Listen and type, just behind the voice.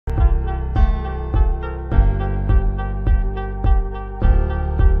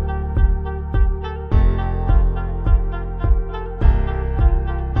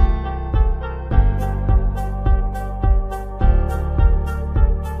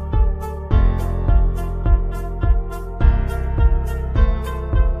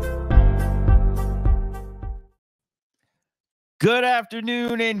Good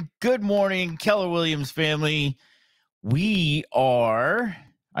afternoon and good morning, Keller Williams family. I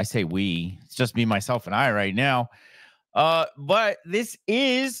say we, it's just me, myself, and I right now. But this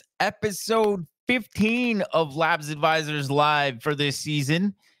is episode 15 of Labs Advisors Live for this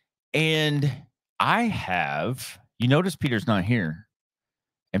season. And you notice Peter's not here.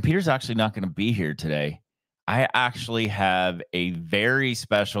 And Peter's actually not going to be here today. I actually have a very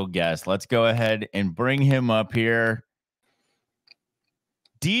special guest. Let's go ahead and bring him up here.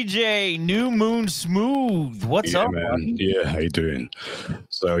 DJ New Moon Smooth. What's up, man? Buddy? Yeah, how you doing?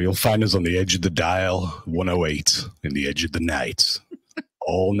 So you'll find us on the edge of the dial, 108, in the edge of the night.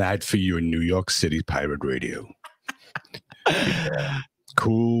 All night for you in New York City Pirate Radio.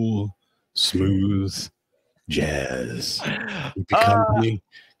 Cool, smooth, jazz. Keep you company,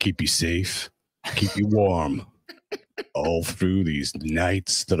 keep you safe, keep you warm. All through these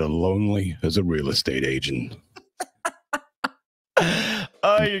nights that are lonely as a real estate agent.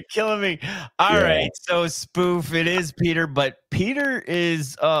 Oh, you're killing me. All right. So spoof, it is Peter, but Peter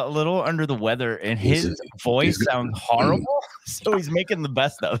is a little under the weather and his voice sounds horrible. So he's making the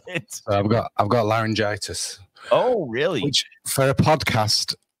best of it. I've got laryngitis. Oh, really? Which for a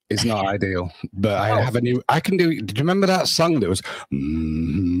podcast is not ideal. But I can do. Did you remember that song that was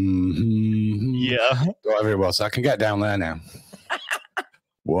yeah. Whatever it was. I can get down there now.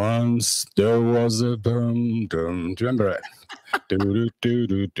 Once there was a dum dum. Do you remember it?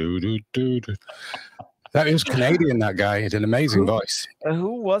 That was Canadian, that guy. He had an amazing voice.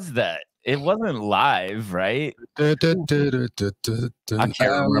 Who was that? It wasn't live, right? I can't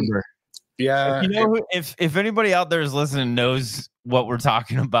remember. Yeah. You know, if anybody out there is listening knows what we're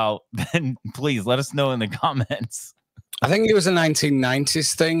talking about, then please let us know in the comments. I think it was a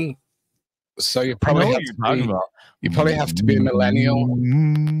 1990s thing. So you probably have to be a millennial.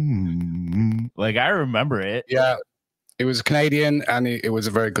 Like, I remember it. Yeah. It was Canadian, and it was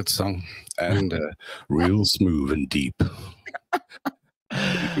a very good song, and real smooth and deep.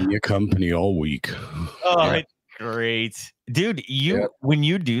 Keeping your company all week. Oh, yeah. Great, dude! When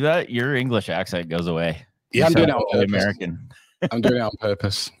you do that, your English accent goes away. Yeah, I'm doing it on purpose. American. I'm doing it on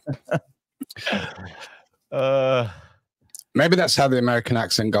purpose. Maybe that's how the American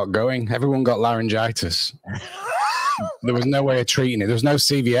accent got going. Everyone got laryngitis. There was no way of treating it. There was no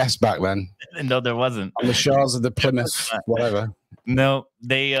CVS back then. No, there wasn't. On the shores of the Plymouth, whatever. No,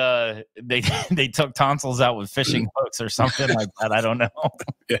 they took tonsils out with fishing hooks or something like that. I don't know.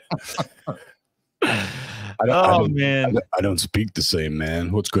 Yeah. I don't speak the same,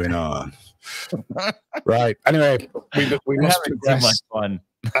 man. What's going on? Right. Anyway, we must progress. Too much fun.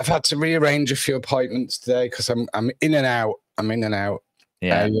 I've had to rearrange a few appointments today because I'm in and out.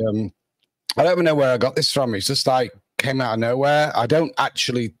 Yeah. I don't even know where I got this from. It's just like came out of nowhere. I don't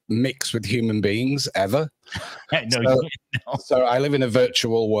actually mix with human beings ever. So I live in a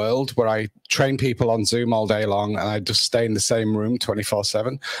virtual world where I train people on Zoom all day long, and I just stay in the same room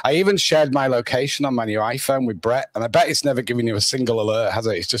 24/7. I even shared my location on my new iPhone with Brett, and I bet it's never given you a single alert, has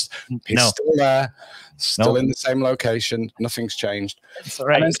it? It's just still there, still in the same location. Nothing's changed. That's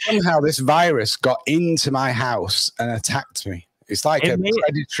right. And then somehow this virus got into my house and attacked me. It's like a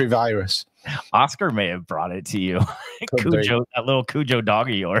predatory virus. Oscar may have brought it to you. Cujo, that little Cujo dog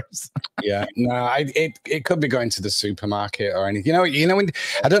of yours. Yeah, no, it could be going to the supermarket or anything. You know, when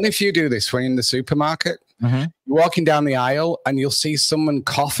I don't know if you do this when you're in the supermarket. You're walking down the aisle and you'll see someone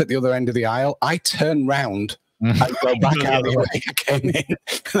cough at the other end of the aisle. I turn round and go back out the way I came in, and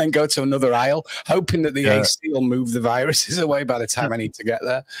then go to another aisle, hoping that the AC will move the viruses away by the time I need to get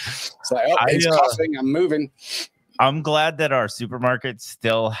there. It's like, it's coughing, I'm moving. I'm glad that our supermarkets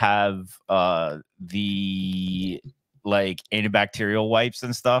still have the antibacterial wipes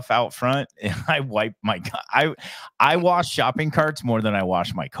and stuff out front. And I wipe my I wash shopping carts more than I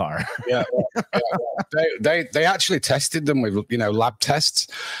wash my car. Yeah. They actually tested them with lab tests,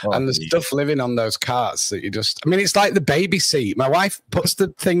 and there's stuff living on those carts that it's like the baby seat. My wife puts the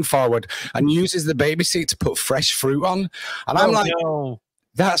thing forward and uses the baby seat to put fresh fruit on, and I'm like,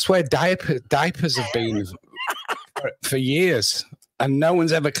 that's where diapers have been for years, and no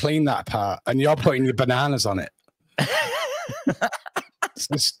one's ever cleaned that part, and you're putting your bananas on it.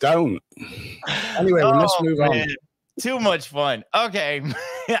 Just don't. Anyway, we must move on. Too much fun. Okay.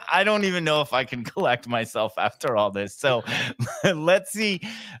 I don't even know if I can collect myself after all this. So let's see.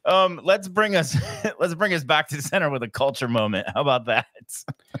 Let's bring us back to center with a culture moment. How about that?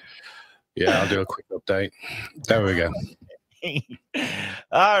 Yeah, I'll do a quick update. There we go.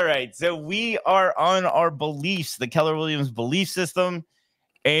 All right. So we are on our beliefs, the Keller Williams belief system.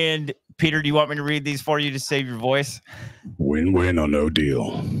 And Peter, do you want me to read these for you to save your voice? Win-win or no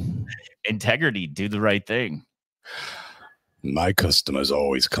deal. Integrity, do the right thing. My customers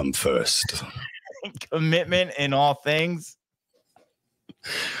always come first. Commitment in all things.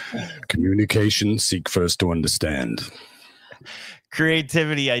 Communication, seek first to understand.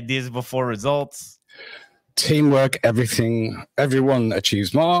 Creativity, ideas before results. Teamwork, everyone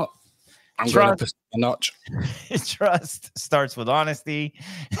achieves more. I'm going to a notch. Trust starts with honesty.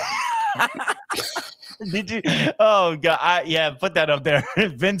 Did you? Oh God! Yeah, put that up there.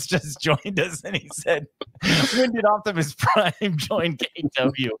 Vince just joined us, and he said, "When did Optimus Prime join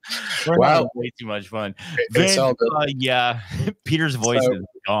KW?" We're having way too much fun. Vince, yeah, Peter's voice is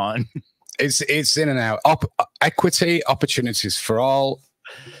gone. It's in and out. Equity, opportunities for all.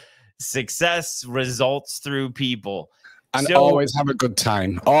 Success results through people. And always have a good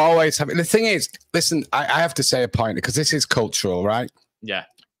time. Always have it. The thing is, listen, I have to say a point because this is cultural, right? Yeah.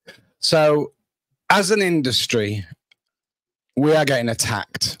 So as an industry, we are getting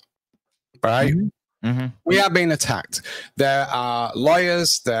attacked, right? We are being attacked. There are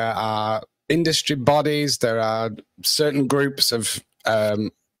lawyers, there are industry bodies, there are certain groups of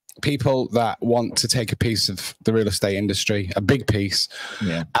people that want to take a piece of the real estate industry, a big piece.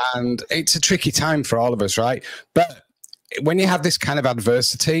 Yeah. And it's a tricky time for all of us, right? But when you have this kind of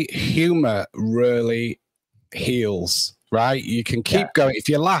adversity, humor really heals. Right, you can keep going. If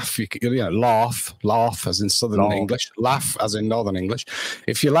you laugh, you laugh as in Southern English, laugh as in Northern English.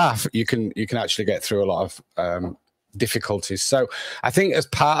 If you laugh, you can actually get through a lot of difficulties. So I think as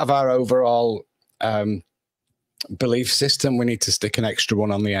part of our overall belief system, we need to stick an extra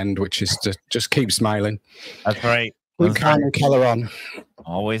one on the end, which is to just keep smiling. That's right. We kind of color on.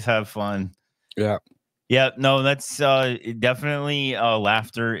 Always have fun. Yeah. Yeah, no, that's definitely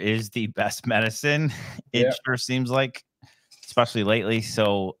laughter is the best medicine. It sure seems like. Especially lately.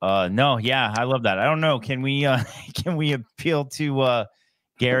 So no, yeah, I love that. I don't know. Can we appeal to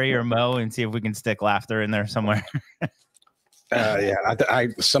Gary or Mo and see if we can stick laughter in there somewhere? Yeah, I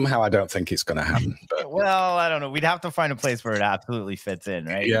somehow I don't think it's going to happen. But. Well, I don't know. We'd have to find a place where it absolutely fits in,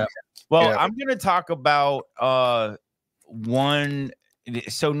 right? Yeah. Well, I'm going to talk about one.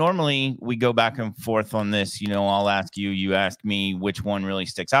 So normally we go back and forth on this. You know, I'll ask you, you ask me which one really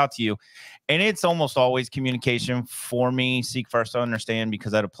sticks out to you. And it's almost always communication for me. Seek first to understand,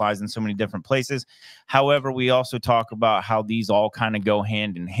 because that applies in so many different places. However, we also talk about how these all kind of go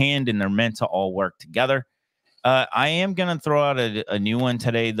hand in hand and they're meant to all work together. I am going to throw out a new one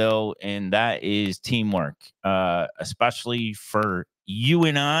today, though, and that is teamwork, especially for you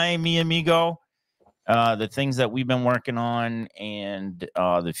and I, mi amigo. The things that we've been working on, and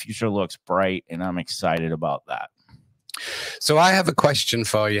the future looks bright, and I'm excited about that. So I have a question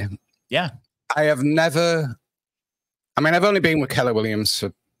for you. Yeah. I've only been with Keller Williams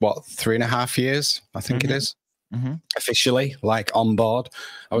for, what, 3.5 years, I think it is. Officially, like on board.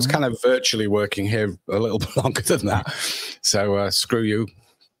 I was kind of virtually working here a little bit longer than that. So screw you,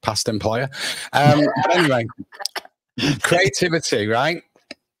 past employer. But anyway, creativity, right?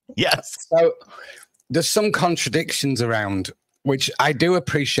 Yes. So there's some contradictions around, which I do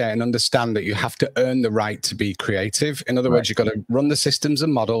appreciate and understand, that you have to earn the right to be creative. In other words, you've got to run the systems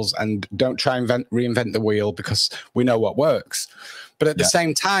and models and don't try and reinvent the wheel, because we know what works. But at the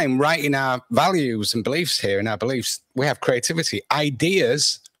same time, right in our values and beliefs here, in our beliefs, we have creativity,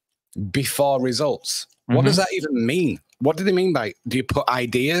 ideas before results. What does that even mean? What do they mean by, do you put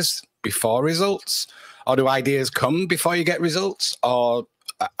ideas before results? Or do ideas come before you get results? Or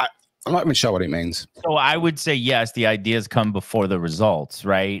I'm not even sure what it means. So I would say, yes, the ideas come before the results,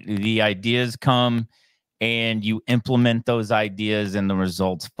 right? The ideas come and you implement those ideas and the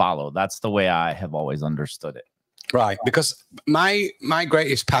results follow. That's the way I have always understood it. Right. Because my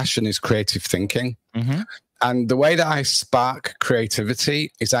greatest passion is creative thinking. And the way that I spark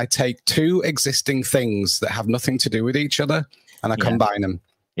creativity is I take two existing things that have nothing to do with each other and I combine them.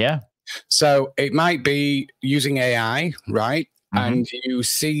 Yeah. So it might be using AI, right? And you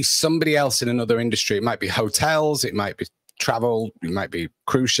see somebody else in another industry. It might be hotels, it might be travel, it might be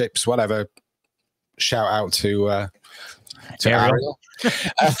cruise ships, whatever. Shout out to Ariel.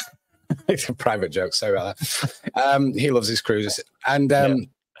 It's a private joke, sorry about that. He loves his cruises. And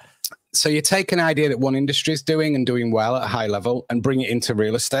so you take an idea that one industry is doing and doing well at a high level and bring it into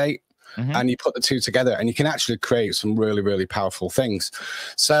real estate. And you put the two together and you can actually create some really, really powerful things.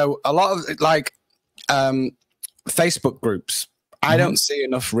 So a lot of like Facebook groups. I don't see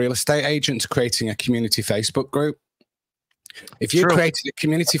enough real estate agents creating a community Facebook group. If you created a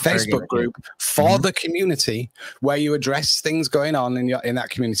community Facebook group for the community where you address things going on in that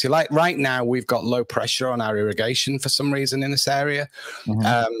community, like right now, we've got low pressure on our irrigation for some reason in this area.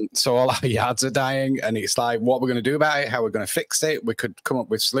 So all our yards are dying, and it's like, what we're going to do about it, how we're going to fix it. We could come up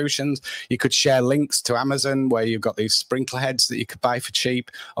with solutions. You could share links to Amazon where you've got these sprinkler heads that you could buy for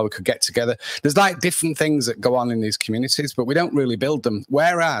cheap, or we could get together. There's like different things that go on in these communities, but we don't really build them.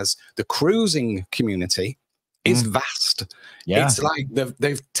 Whereas the cruising community is vast. It's like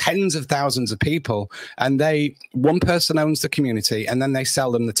they've tens of thousands of people, and one person owns the community, and then they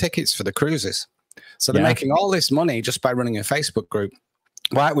sell them the tickets for the cruises. So they're making all this money just by running a Facebook group.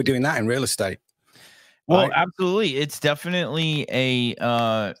 Why aren't we doing that in real estate? Well, absolutely. It's definitely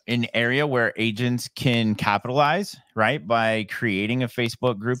an area where agents can capitalize, right? By creating a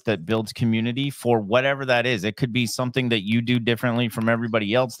Facebook group that builds community for whatever that is. It could be something that you do differently from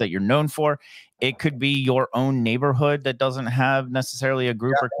everybody else that you're known for. It could be your own neighborhood that doesn't have necessarily a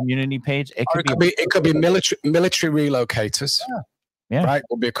group or community page. It could be military relocators. Right.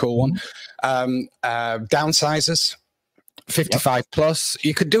 Would be a cool one. Downsizers. 55 plus.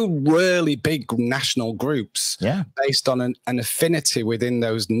 You could do really big national groups based on an affinity within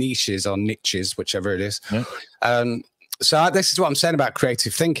those niches or niches, whichever it is. So this is what I'm saying about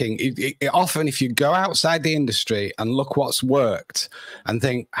creative thinking. Often, if you go outside the industry and look what's worked and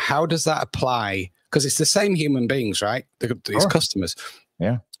think, how does that apply? Because it's the same human beings, right? These customers.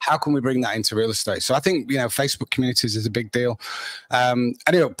 How can we bring that into real estate? So I think, Facebook communities is a big deal.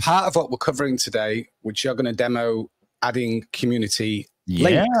 Anyway, part of what we're covering today, which you're going to demo, adding community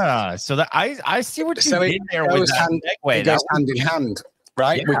links. So that I see what you did there with that segue. It goes hand in hand,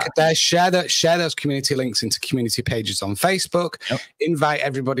 right? We could there share those community links into community pages on Facebook, invite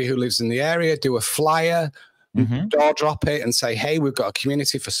everybody who lives in the area, do a flyer, door drop it and say, hey, we've got a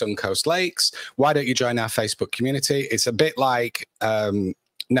community for Suncoast Lakes. Why don't you join our Facebook community? It's a bit like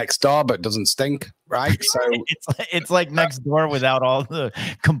Next Door, but doesn't stink, right? So it's like Next Door without all the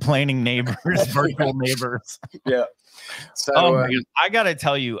complaining neighbors, virtual neighbors. So I gotta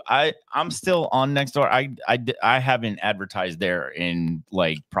tell you, I'm still on Nextdoor. I haven't advertised there in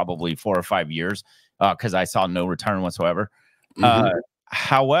like probably 4 or 5 years because I saw no return whatsoever.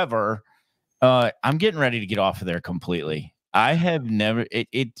 However, I'm getting ready to get off of there completely. I have never.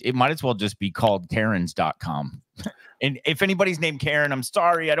 It might as well just be called Karens.com. And if anybody's named Karen, I'm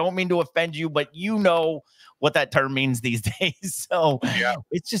sorry. I don't mean to offend you, but you know what that term means these days. So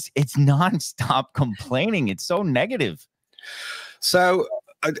it's nonstop complaining. It's so negative. So,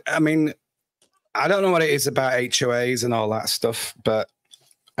 I mean, I don't know what it is about HOAs and all that stuff, but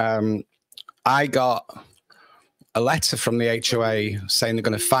I got a letter from the HOA saying they're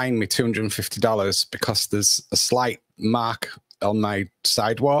going to fine me $250 because there's a slight mark on my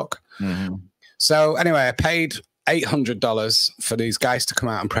sidewalk. So anyway, I paid $800 for these guys to come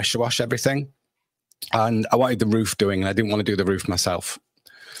out and pressure wash everything. And I wanted the roof doing, and I didn't want to do the roof myself.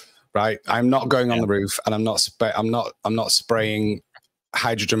 Right? I'm not going on the roof, and I'm not spraying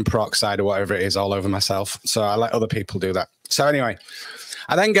hydrogen peroxide or whatever it is all over myself. So I let other people do that. So anyway,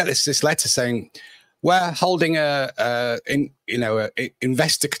 I then get this letter saying we're holding a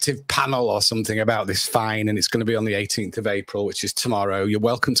investigative panel or something about this fine, and it's going to be on the 18th of April, which is tomorrow. You're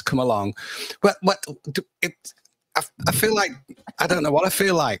welcome to come along. I feel like, I don't know what I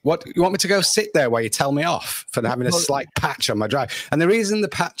feel like. What, you want me to go sit there while you tell me off for having a slight patch on my drive? And the reason the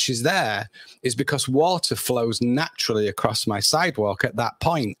patch is there is because water flows naturally across my sidewalk at that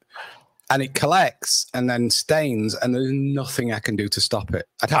point, and it collects and then stains, and there's nothing I can do to stop it.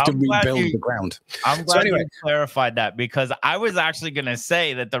 I'd have to rebuild the ground. I'm glad you clarified that, because I was actually going to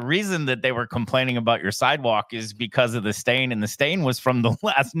say that the reason that they were complaining about your sidewalk is because of the stain, and the stain was from the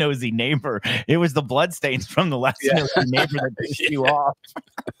last nosy neighbor. It was the blood stains from the last nosy neighbor that pissed you off.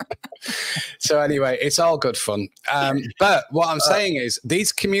 So anyway, it's all good fun. But what I'm saying is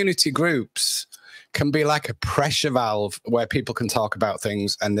these community groups can be like a pressure valve where people can talk about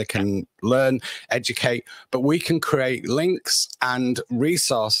things and they can learn, educate, but we can create links and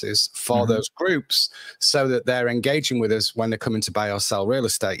resources for those groups so that they're engaging with us when they're coming to buy or sell real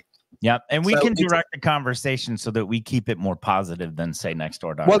estate. Yeah, and we can direct the conversation so that we keep it more positive than, say,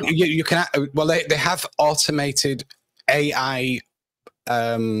 Nextdoor.com. Well, you can. Well, they have automated AI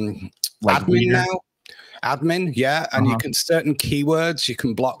admin now. Admin, yeah, and you can certain keywords. You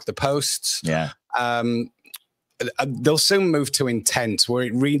can block the posts. Yeah. They'll soon move to intent, where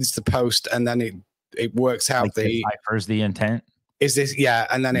it reads the post and then it works out like deciphers the intent. Is this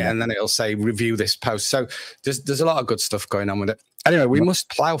and then it'll say review this post. So there's a lot of good stuff going on with it. Anyway, we must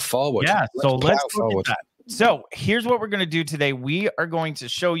plow forward. Yeah, so let's forward. So here's what we're going to do today. We are going to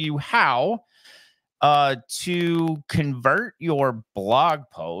show you how to convert your blog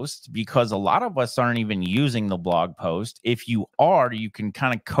post, because a lot of us aren't even using the blog post. If you are, you can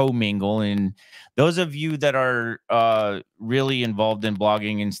kind of commingle. And those of you that are really involved in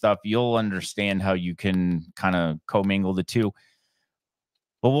blogging and stuff, you'll understand how you can kind of commingle the two.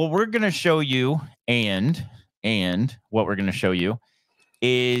 But what we're going to show you and what we're going to show you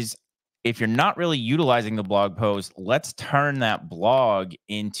is, if you're not really utilizing the blog post, let's turn that blog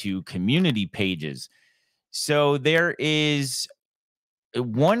into community pages. So there is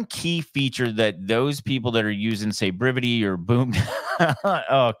one key feature that those people that are using, say, Brivity or Boom.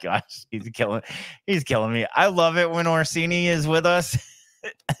 Oh gosh, he's killing me. I love it when Orsini is with us.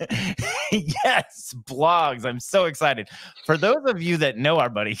 Yes, blogs. I'm so excited. For those of you that know our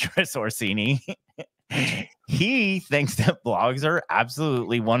buddy Chris Orsini, he thinks that blogs are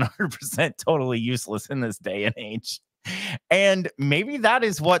absolutely 100% totally useless in this day and age. And maybe that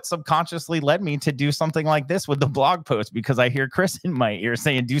is what subconsciously led me to do something like this with the blog post, because I hear Chris in my ear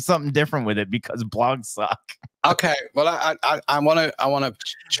saying, do something different with it because blogs suck. Okay. Well, I want to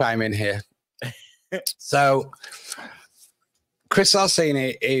chime in here. So Chris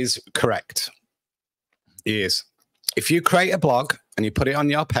Orsini is correct. He is. If you create a blog and you put it on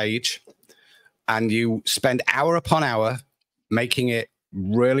your page, and you spend hour upon hour making it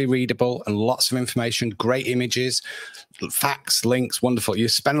really readable and lots of information, great images, facts, links, wonderful. You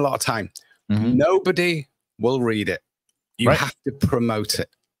spend a lot of time. Nobody will read it. You have to promote it.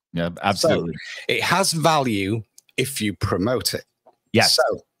 Yeah, absolutely. So it has value if you promote it. Yes.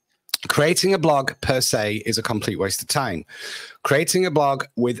 So creating a blog per se is a complete waste of time. Creating a blog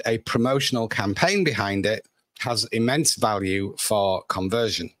with a promotional campaign behind it has immense value for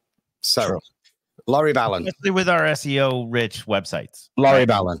conversion. So True. Laurie Ballon, especially with our SEO rich websites. Laurie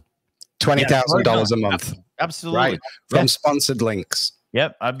Ballon, $20,000 a month. Absolutely. Right. From sponsored links.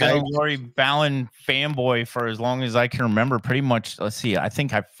 Yep. I've been a Laurie Ballon fanboy for as long as I can remember. Pretty much, let's see, I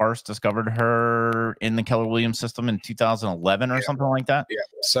think I first discovered her in the Keller Williams system in 2011 or something like that. Yeah.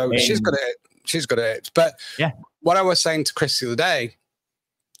 So she's good at it. She's good at it. But what I was saying to Chris the other day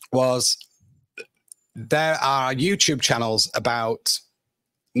was, there are YouTube channels about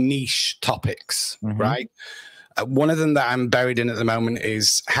niche topics, right? One of them that I'm buried in at the moment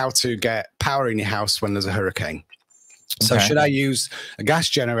is how to get power in your house when there's a hurricane. So should I use a gas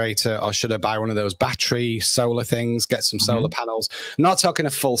generator, or should I buy one of those battery solar things, get some solar panels? I'm not talking a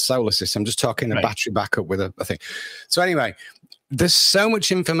full solar system, just talking a battery backup with a thing. So anyway, there's so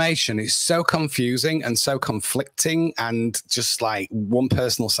much information. It's so confusing and so conflicting, and just like one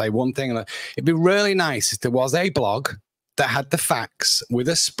person will say one thing. And it'd be really nice if there was a blog that had the facts with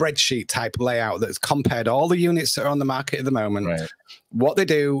a spreadsheet type layout that's compared all the units that are on the market at the moment, what they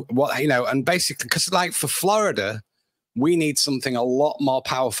do, what, you know, and basically, because like for Florida, we need something a lot more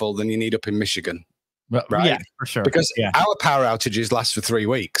powerful than you need up in Michigan. Right? Yeah, for sure. Because our power outages last for 3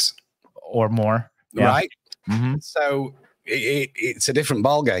 weeks or more. Right. So it's a different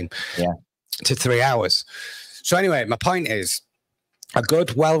ball game to 3 hours. So anyway, my point is, a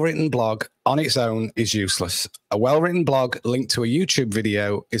good, well-written blog on its own is useless. A well-written blog linked to a YouTube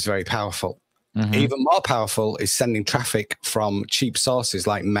video is very powerful. Even more powerful is sending traffic from cheap sources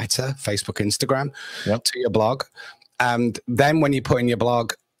like Meta, Facebook, Instagram to your blog. And then when you put in your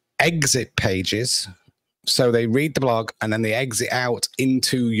blog exit pages, so they read the blog and then they exit out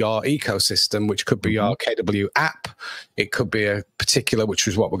into your ecosystem, which could be your KW app. It could be a particular, which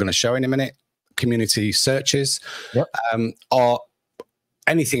is what we're going to show in a minute, community searches, or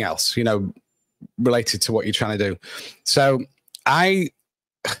anything else, you know, related to what you're trying to do. So I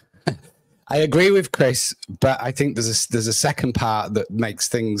agree with Chris, but I think there's a second part that makes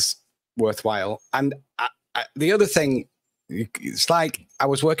things worthwhile. And the other thing, it's like I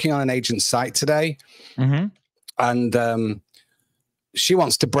was working on an agent's site today, and she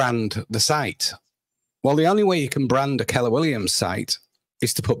wants to brand the site. Well, the only way you can brand a Keller Williams site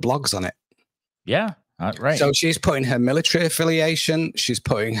is to put blogs on it. Yeah. Right. So she's putting her military affiliation. She's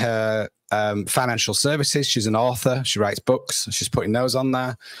putting her financial services. She's an author. She writes books. She's putting those on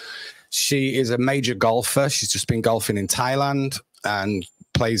there. She is a major golfer. She's just been golfing in Thailand and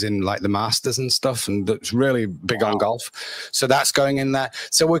plays in like the Masters and stuff, and that's really big on golf. So that's going in there.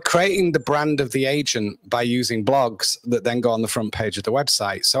 So we're creating the brand of the agent by using blogs that then go on the front page of the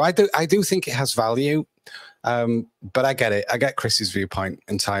website. So I do think it has value, but I get it. I get Chris's viewpoint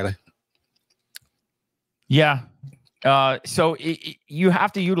entirely. Yeah. So you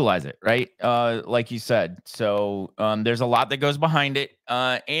have to utilize it, right? Like you said. So there's a lot that goes behind it.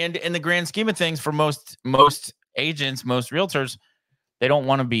 And in the grand scheme of things, for most agents, most realtors, they don't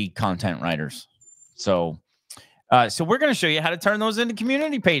want to be content writers. So we're going to show you how to turn those into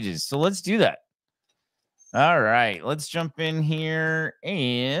community pages. So let's do that. All right, let's jump in here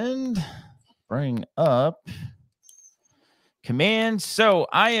and bring up commands. So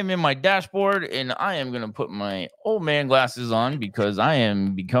I am in my dashboard and I am going to put my old man glasses on because I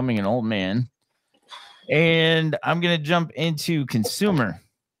am becoming an old man. And I'm going to jump into consumer.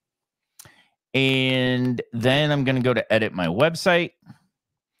 And then I'm going to go to edit my website.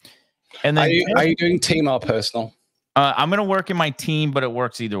 And then are you doing team or personal? I'm going to work in my team, but it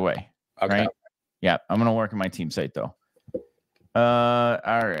works either way. Okay. Right? Yeah, I'm going to work in my team site though.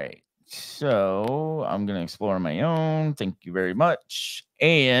 All right. So I'm going to explore on my own. Thank you very much.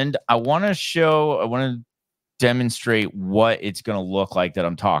 And I want to demonstrate what it's going to look like that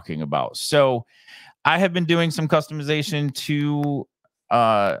I'm talking about. So I have been doing some customization to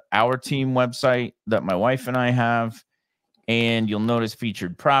our team website that my wife and I have. And you'll notice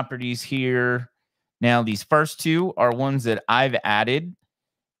featured properties here. Now, these first two are ones that I've added.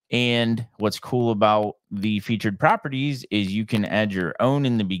 And what's cool about the featured properties is you can add your own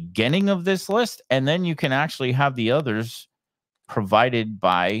in the beginning of this list, and then you can actually have the others provided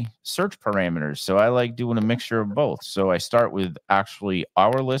by search parameters. So I like doing a mixture of both. So I start with actually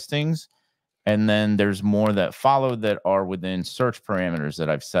our listings, and then there's more that follow that are within search parameters that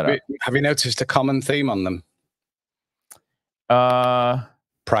I've set up. Have you noticed a common theme on them?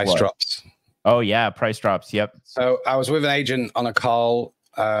 Price drops. Oh, yeah, price drops. Yep. So I was with an agent on a call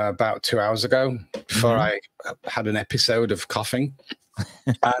about 2 hours ago before I had an episode of coughing.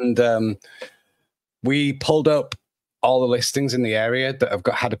 And we pulled up all the listings in the area that have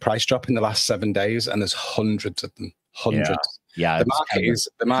had a price drop in the last 7 days, and there's hundreds of them. Hundreds. Yeah.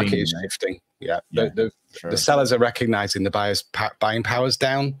 The market is shifting. Yeah. The sellers are recognizing the buying power's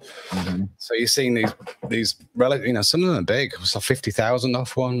down. So you're seeing these relative, some of them are big. I saw 50,000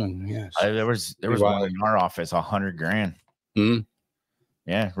 off one, and there was one in our office, $100,000.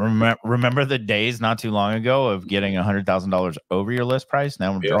 Yeah, remember the days not too long ago of getting $100,000 over your list price?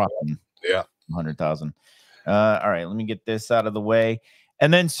 Now we're dropping 100,000. All right, let me get this out of the way.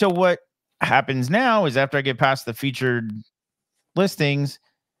 And then, so what happens now is after I get past the featured listings,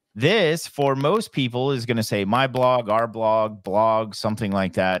 this for most people is going to say my blog, our blog, something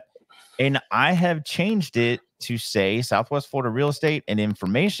like that. And I have changed it to say Southwest Florida real estate and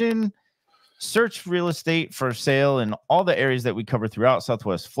information. Search real estate for sale in all the areas that we cover throughout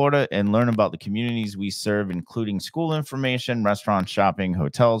Southwest Florida and learn about the communities we serve, including school information, restaurants, shopping,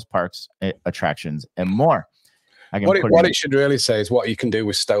 hotels, parks, attractions, and more. What it should really say is what you can do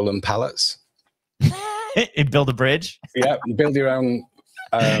with stolen pallets. Build a bridge. Yeah, build your own.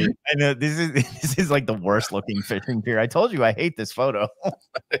 I know this is like the worst looking fishing pier. I told you I hate this photo.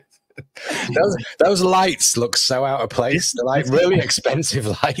 Those lights look so out of place. They're like really expensive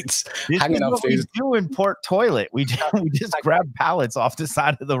lights hanging off these. We do in Port Toilet. We just grab pallets off the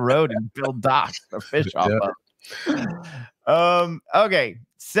side of the road and build docks to fish off of. Okay,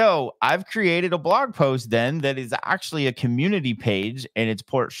 so I've created a blog post then that is actually a community page, and it's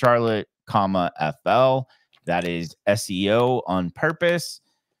Port Charlotte, FL. That is SEO on purpose.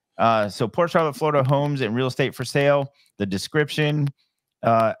 So Port Charlotte, Florida homes and real estate for sale. The description.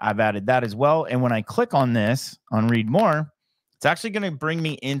 I've added that as well. And when I click on this on read more, it's actually going to bring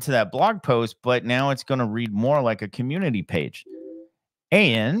me into that blog post, but now it's going to read more like a community page.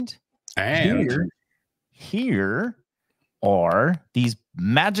 And here are these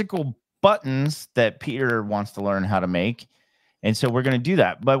magical buttons that Peter wants to learn how to make. And so we're going to do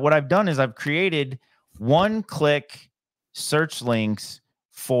that. But what I've done is I've created one-click search links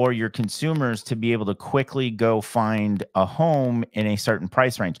for your consumers to be able to quickly go find a home in a certain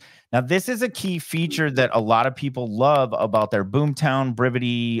price range. Now, this is a key feature that a lot of people love about their Boomtown,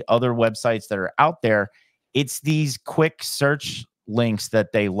 Brivity, other websites that are out there. It's these quick search links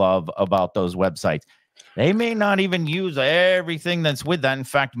that they love about those websites. They may not even use everything that's with that. In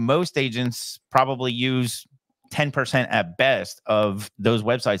fact, most agents probably use 10% at best of those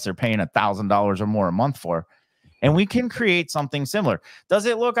websites they're paying $1,000 or more a month for. And we can create something similar. Does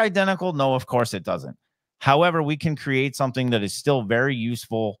it look identical? No, of course it doesn't. However, we can create something that is still very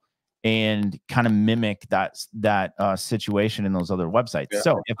useful and kind of mimic that situation in those other websites. Yeah.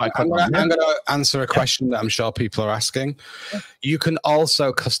 So if I'm going to answer a question that I'm sure people are asking. You can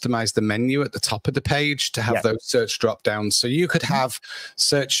also customize the menu at the top of the page to have those search drop downs. So you could have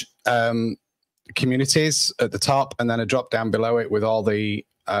search communities at the top and then a drop down below it with all the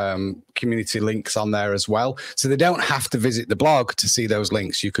community links on there as well, so they don't have to visit the blog to see those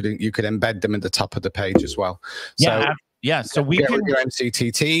links. You could embed them at the top of the page as well. So we can your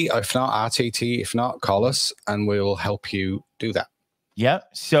MCTT, if not RTT, if not, call us and we'll help you do that.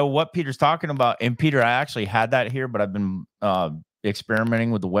 So what Peter's talking about, and Peter, I actually had that here, but I've been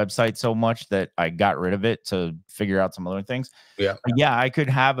experimenting with the website so much that I got rid of it to figure out some other things. Yeah. But yeah, I could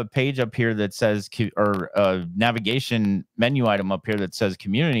have a page up here that says, or a navigation menu item up here that says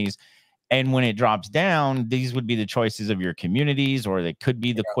communities. And when it drops down, these would be the choices of your communities, or they could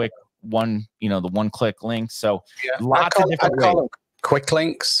be the quick one, the one-click link. So lots of different ways. Them quick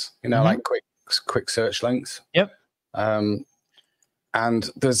links, like quick search links. Yep. And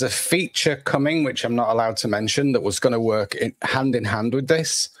there's a feature coming, which I'm not allowed to mention, that was going to work hand in hand with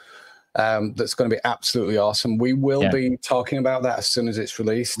this. That's going to be absolutely awesome. We will be talking about that as soon as it's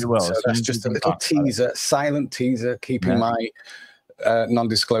released. So that's just a little teaser, silent teaser, keeping my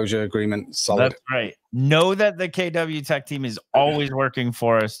non-disclosure agreement solid. That's right. Know that the KW Tech team is always working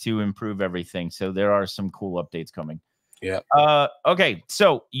for us to improve everything. So there are some cool updates coming. Yeah. Okay.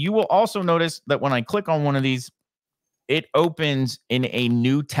 So you will also notice that when I click on one of these, it opens in a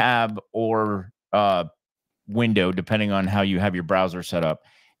new tab or window, depending on how you have your browser set up.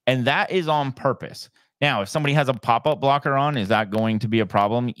 And that is on purpose. Now, if somebody has a pop-up blocker on, is that going to be a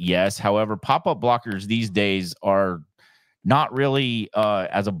problem? Yes. However, pop-up blockers these days are not really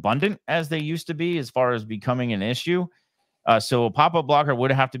as abundant as they used to be as far as becoming an issue. So a pop-up blocker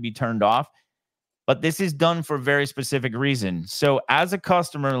would have to be turned off. But this is done for a very specific reason. So as a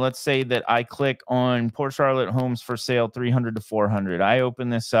customer, let's say that I click on Port Charlotte homes for sale 300 to 400. I open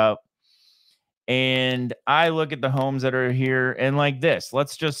this up and I look at the homes that are here. And like this,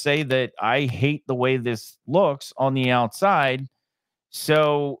 let's just say that I hate the way this looks on the outside.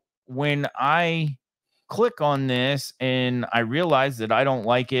 So when I click on this and I realize that I don't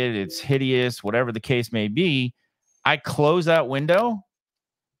like it, it's hideous, whatever the case may be, I close that window.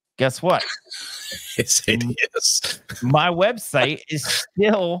 Guess what? It's hideous. My website is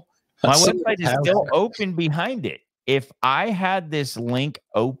still open behind it. If I had this link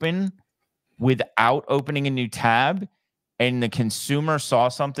open without opening a new tab and the consumer saw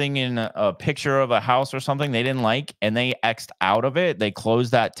something in a picture of a house or something they didn't like and they X'd out of it, they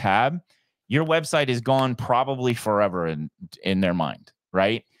closed that tab, your website is gone probably forever in their mind,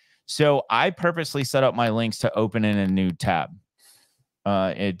 right? So I purposely set up my links to open in a new tab.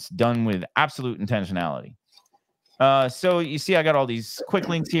 It's done with absolute intentionality. So you see, I got all these quick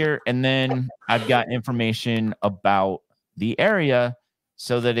links here, and then I've got information about the area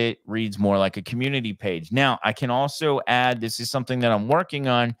so that it reads more like a community page. Now, I can also add, this is something that I'm working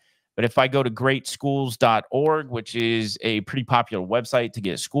on, but if I go to greatschools.org, which is a pretty popular website to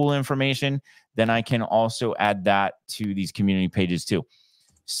get school information, then I can also add that to these community pages too.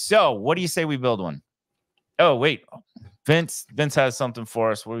 So what do you say we build one? Oh, wait. Vince has something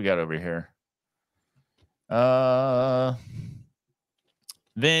for us. What do we got over here?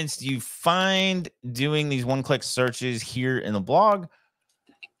 Vince, do you find doing these one-click searches here in the blog?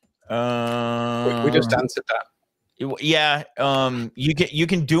 We just answered that. Yeah. You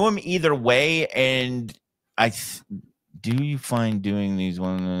can do them either way, and do you find doing these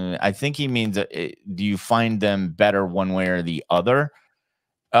one? I think he means do you find them better one way or the other?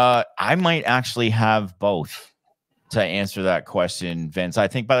 I might actually have both. To answer that question, Vince, I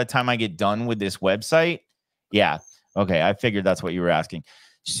think by the time I get done with this website, yeah, okay, I figured that's what you were asking.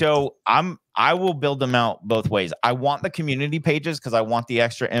 So I will build them out both ways. I want the community pages because I want the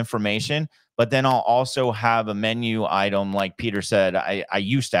extra information, but then I'll also have a menu item, like Peter said. I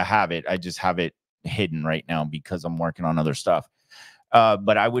used to have it. I just have it hidden right now because I'm working on other stuff.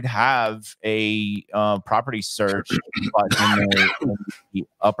 But I would have a property search button in the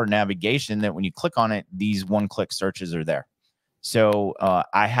upper navigation that when you click on it, these one-click searches are there. So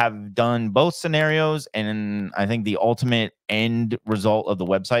I have done both scenarios, and I think the ultimate end result of the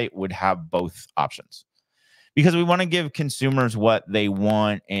website would have both options. Because we want to give consumers what they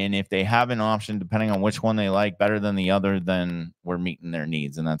want, and if they have an option, depending on which one they like better than the other, then we're meeting their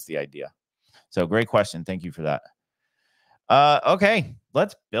needs, and that's the idea. So great question. Thank you for that. Okay,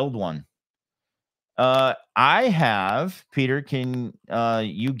 let's build one. I have, Peter, can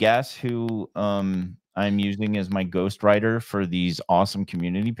you guess who I'm using as my ghostwriter for these awesome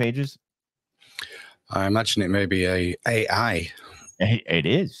community pages? I imagine it may be a AI. It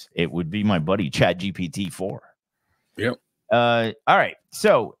is. It would be my buddy ChatGPT-4. Yep. All right.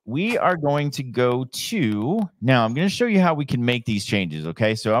 So we are going to go to, now I'm going to show you how we can make these changes.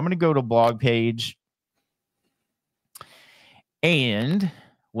 Okay. So I'm going to go to blog page. And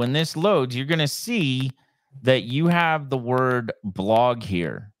when this loads, you're going to see that you have the word blog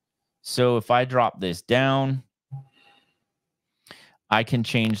here. So if I drop this down, I can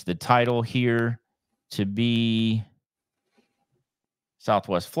change the title here to be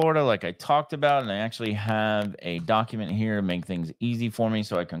Southwest Florida, like I talked about, and I actually have a document here to make things easy for me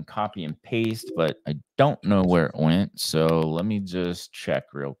so I can copy and paste, but I don't know where it went. So let me just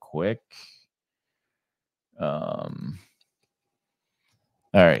check real quick. All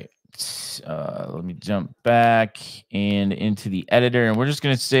right. Let me jump back and into the editor, and we're just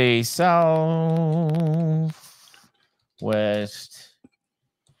going to say Southwest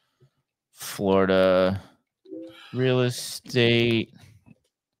Florida real estate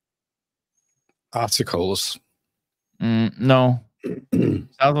articles. No.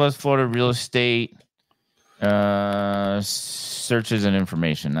 Southwest Florida real estate searches and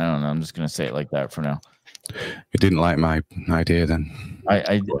information. I don't know. I'm just going to say it like that for now. You didn't like my idea then?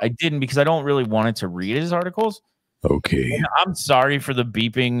 I didn't, because I don't really want it to read his articles. Okay. And I'm sorry for the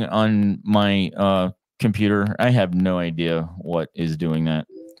beeping on my computer. I have no idea what is doing that.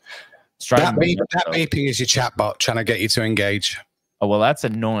 That beeping is your chatbot trying to get you to engage. Oh, well, that's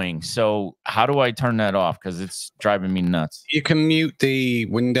annoying. So how do I turn that off? Because it's driving me nuts. You can mute the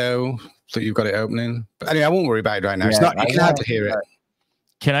window that you've got it opening. But anyway, I won't worry about it right now. It's not. You can hardly hear it.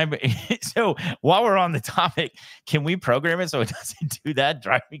 Can I? So while we're on the topic, can we program it so it doesn't do that?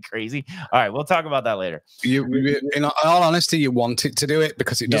 Drive me crazy. All right, we'll talk about that later. In all honesty, you want it to do it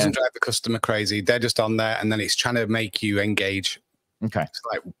because it doesn't drive the customer crazy. They're just on there, and then it's trying to make you engage. Okay. It's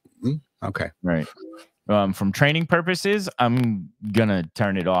like, okay, right. From training purposes, I'm gonna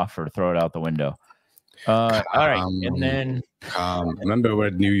turn it off or throw it out the window. All right, and then remember, we're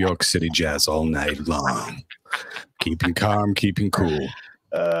at New York City Jazz all night long. Keeping calm, keeping cool.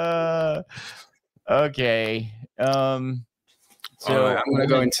 Okay. So right, I'm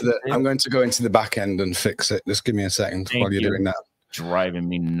going to go into the back end and fix it. Just give me a second while you're doing that. Driving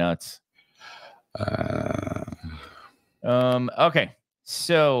me nuts. Okay.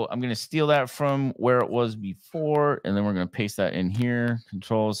 So I'm going to steal that from where it was before, and then we're going to paste that in here.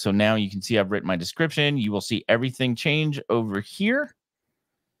 Controls. So now you can see I've written my description. You will see everything change over here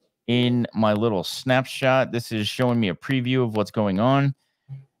in my little snapshot. This is showing me a preview of what's going on.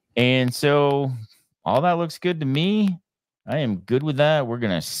 And so all that looks good to me. I am good with that. We're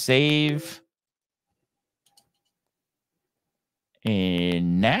going to save.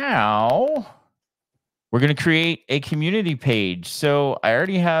 And now we're going to create a community page. So I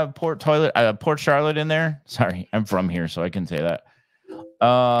already have Port Charlotte in there. Sorry, I'm from here, so I can say that.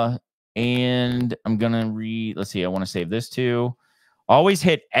 And I'm going to let's see, I want to save this too. Always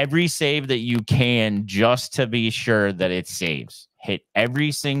hit every save that you can just to be sure that it saves. Hit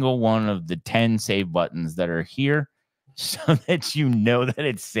every single one of the 10 save buttons that are here so that you know that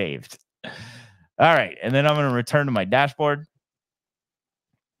it's saved. All right, and then I'm going to return to my dashboard.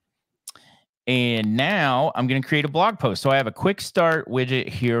 And now I'm going to create a blog post. So I have a quick start widget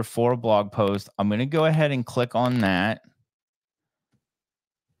here for a blog post. I'm going to go ahead and click on that.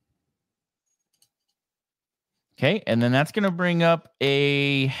 Okay, and then that's going to bring up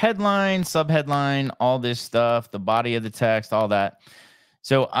a headline, subheadline, all this stuff, the body of the text, all that.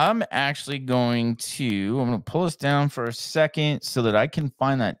 So I'm actually going to pull this down for a second so that I can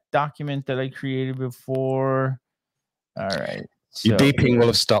find that document that I created before. All right. So, your beeping will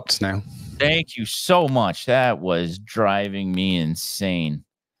have stopped now. Thank you so much. That was driving me insane.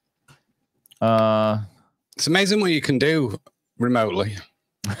 It's amazing what you can do remotely.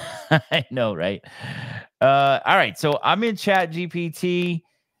 I know, right? All right, so I'm in ChatGPT,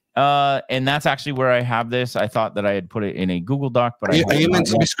 and that's actually where I have this. I thought that I had put it in a Google Doc, but are you meant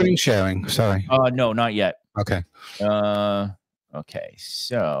to be screen sharing? Sorry. No, not yet. Okay. Okay,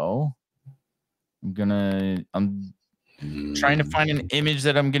 so I'm trying to find an image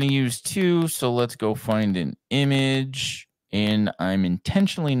that I'm gonna use too. So let's go find an image, and I'm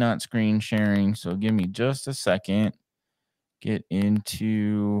intentionally not screen sharing. So give me just a second. Get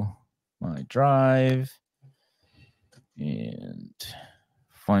into my drive and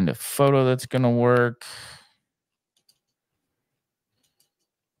find a photo that's going to work.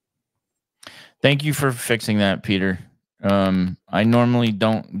 Thank you for fixing that, Peter. I normally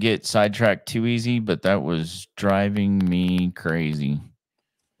don't get sidetracked too easy, but that was driving me crazy.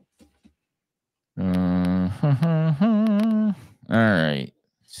 All right.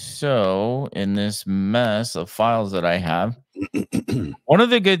 So in this mess of files that I have, one of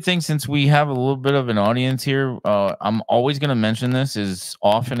the good things, since we have a little bit of an audience here, I'm always going to mention this as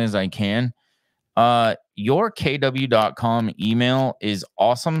often as I can. Your kw.com email is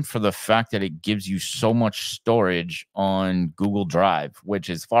awesome for the fact that it gives you so much storage on Google Drive, which,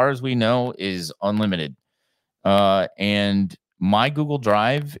 as far as we know, is unlimited. And my Google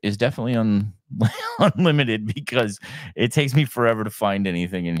Drive is definitely unlimited because it takes me forever to find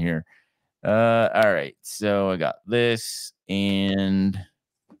anything in here. All right. So I got this and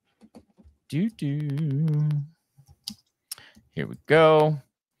here we go.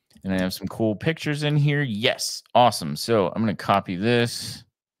 And I have some cool pictures in here. Yes. Awesome. So I'm going to copy this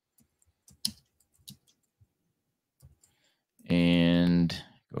and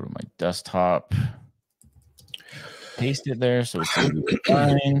go to my desktop. Paste it there so it's going to be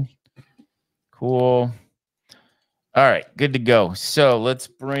fine. Cool. All right. Good to go. So let's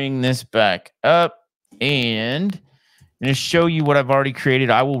bring this back up and I'm going to show you what I've already created.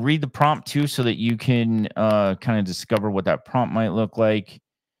 I will read the prompt too so that you can kind of discover what that prompt might look like.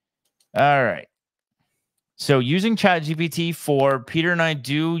 All right. So using ChatGPT 4, Peter and I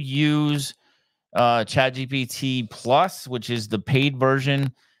do use ChatGPT Plus, which is the paid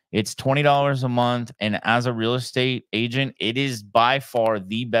version. It's $20 a month. And as a real estate agent, it is by far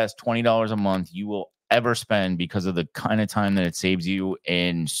the best $20 a month you will ever spend because of the kind of time that it saves you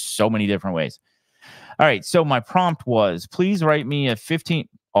in so many different ways. All right, so my prompt was, please write me a 15,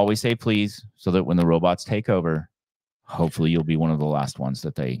 always say please, so that when the robots take over, hopefully you'll be one of the last ones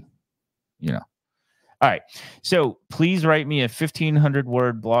that they, you know. All right, so please write me a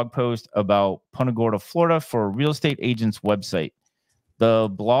 1,500-word blog post about Punta Gorda, Florida for a real estate agent's website. The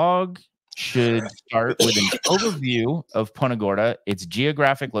blog should start with an overview of Punta Gorda, its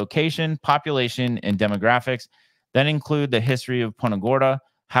geographic location, population, and demographics, then include the history of Punta Gorda,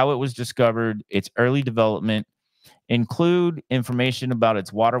 how it was discovered, its early development, include information about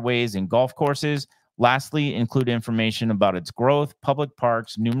its waterways and golf courses. Lastly, include information about its growth, public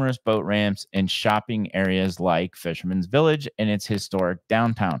parks, numerous boat ramps, and shopping areas like Fisherman's Village and its historic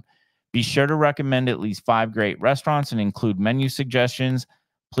downtown. Be sure to recommend at least 5 great restaurants and include menu suggestions.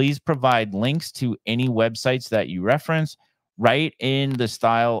 Please provide links to any websites that you reference. Write in the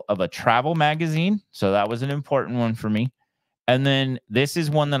style of a travel magazine. So that was an important one for me. And then this is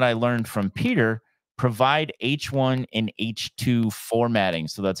one that I learned from Peter. Provide H1 and H2 formatting.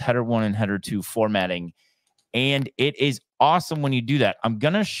 So that's header 1 and header 2 formatting. And it is awesome when you do that. I'm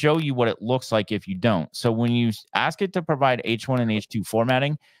going to show you what it looks like if you don't. So when you ask it to provide H1 and H2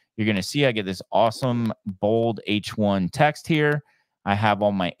 formatting, you're going to see I get this awesome bold H1 text here. I have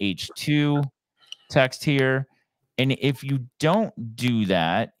all my H2 text here. And if you don't do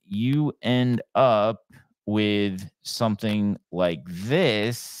that, you end up with something like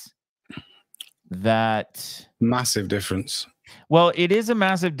this. That massive difference. Well, it is a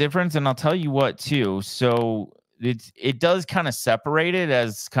massive difference, and I'll tell you what too. So it does kind of separate it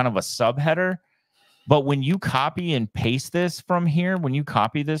as kind of a subheader, but when you copy and paste this from here, when you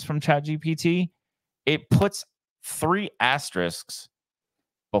copy this from ChatGPT, it puts 3 asterisks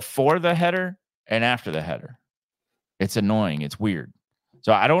before the header and after the header. It's annoying. It's weird.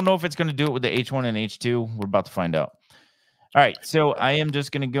 So I don't know if it's going to do it with the H1 and H2. We're about to find out. All right. So I am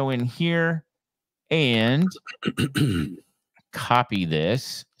just going to go in here and copy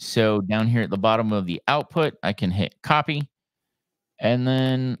this. So down here at the bottom of the output, I can hit copy. And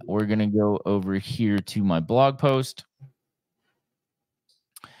then we're going to go over here to my blog post.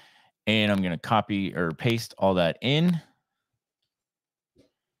 And I'm going to copy or paste all that in.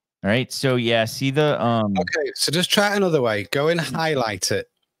 All right. So yeah, see the okay, so just try it another way. Go and highlight it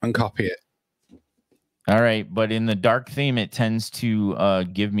and copy it. All right, but in the dark theme, it tends to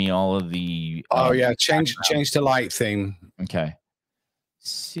give me all of the oh yeah, change to light theme. Okay.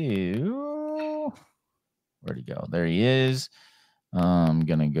 So where'd he go? There he is. I'm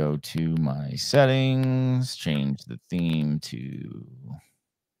gonna go to my settings, change the theme to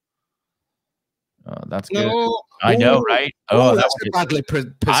that's good. No. I know, right? Oh, that's a badly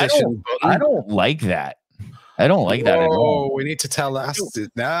positioned. I don't like that. I don't like that at all. We need to tell that.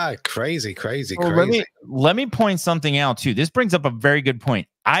 Crazy. Let me point something out too. This brings up a very good point.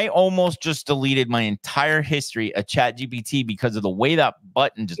 I almost just deleted my entire history of ChatGPT because of the way that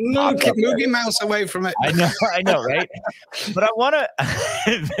button just move your mouse away from it. I know, right? But I want to.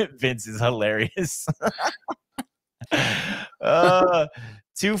 Vince is hilarious.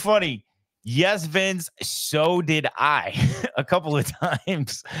 Too funny. Yes, Vince. So did I a couple of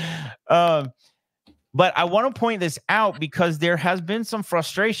times. But I want to point this out because there has been some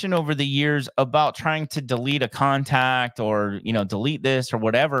frustration over the years about trying to delete a contact or, delete this or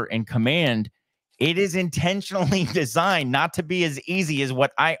whatever in Command. It is intentionally designed not to be as easy as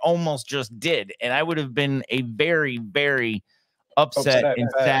what I almost just did. And I would have been a very, very upset and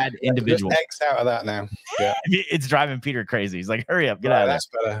sad individual. Just X out of that now. Yeah. It's driving Peter crazy. He's like, hurry up, get out of that's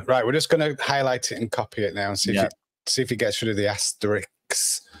there. Better. Right. We're just going to highlight it and copy it now and see if it gets rid of the asterisks.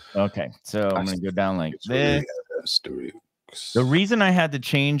 Okay, so I'm going to go down like this. The reason I had to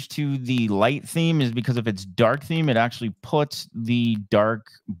change to the light theme is because if it's dark theme, it actually puts the dark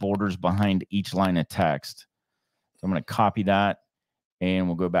borders behind each line of text. So I'm going to copy that, and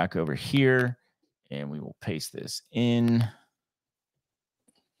we'll go back over here, and we will paste this in.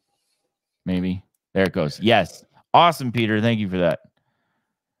 Maybe. There it goes. Yes. Awesome, Peter. Thank you for that.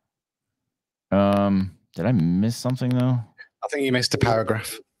 Did I miss something, though? I think you missed a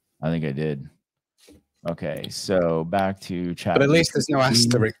paragraph. I think I did. Okay, so back to chat. But at least there's no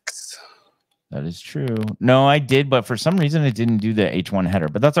asterisks. That is true. No, I did, but for some reason it didn't do the H1 header,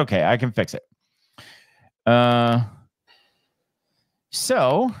 but that's okay. I can fix it.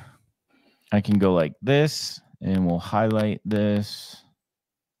 So I can go like this, and we'll highlight this.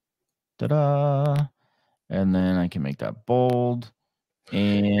 Ta-da. And then I can make that bold.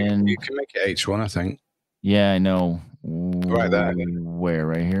 And you can make it H1, I think. Yeah, I know. Right there. Where?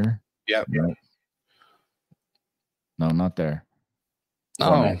 Right here? Yep. Nope. No, not there.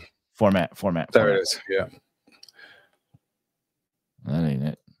 Format. There it is. Yeah. That ain't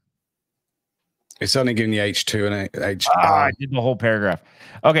it. It's only giving you H2 and H. I did the whole paragraph.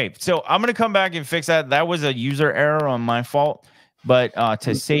 Okay, so I'm going to come back and fix that. That was a user error on my fault. But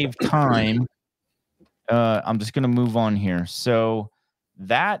to save time, I'm just going to move on here. So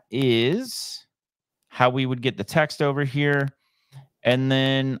that is how we would get the text over here. And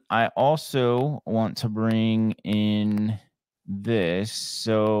then I also want to bring in this.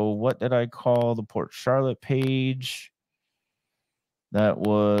 So what did I call the Port Charlotte page? That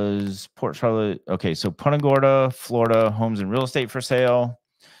was Port Charlotte. Okay, so Punta Gorda, Florida, homes and real estate for sale.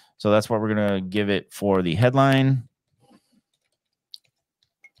 So that's what we're going to give it for the headline.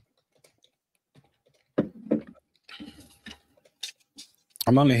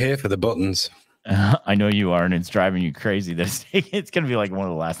 I'm only here for the buttons. I know you are, and it's driving you crazy. It's going to be like one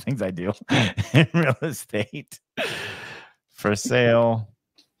of the last things I do in real estate. For sale.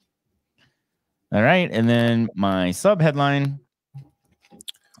 All right, and then my sub headline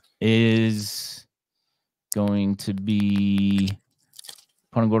is going to be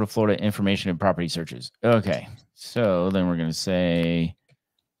Punta Gorda, Florida information and property searches. Okay, so then we're going to say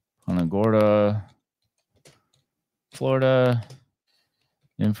Punta Gorda, Florida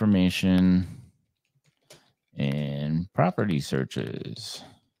information and property searches.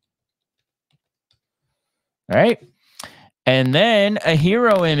 All right. And then a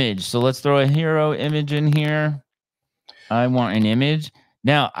hero image. So let's throw a hero image in here. I want an image.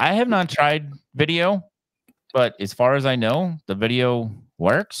 Now, I have not tried video, but as far as I know, the video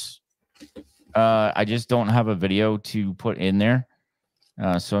works. I just don't have a video to put in there.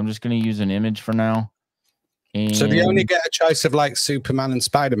 So I'm just going to use an image for now. And so do you only get a choice of like Superman and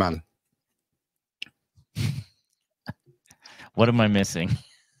Spider-Man? What am I missing?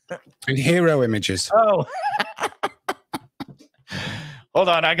 And hero images. Oh. Hold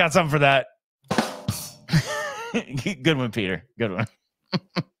on, I got something for that. Good one, Peter. Good one.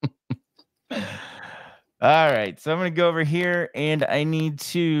 All right, so I'm going to go over here, and I need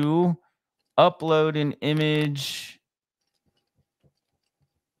to upload an image.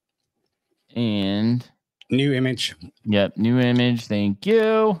 And new image. Yep, new image. Thank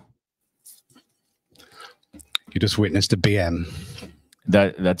you. You just witnessed a BM.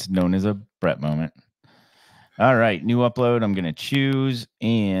 That's known as a Brett moment. All right, new upload. I'm going to choose,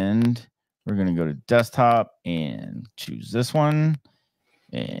 and we're going to go to desktop and choose this one.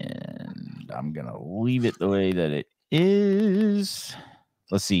 And I'm going to leave it the way that it is.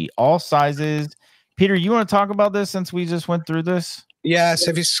 Let's see, all sizes. Peter, you want to talk about this since we just went through this? Yeah, so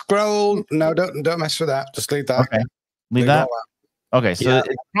if you scroll, no, don't mess with that. Just leave that. Okay, leave that. Okay, so yeah,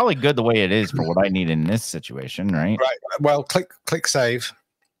 it's probably good the way it is for what I need in this situation, right? Right. Well, click save.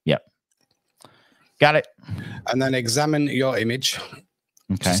 Yep. Got it. And then examine your image.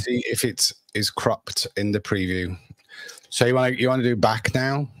 Okay. To see if it is cropped in the preview. So you want to do back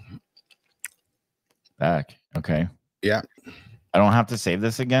now? Back. Okay. Yeah. I don't have to save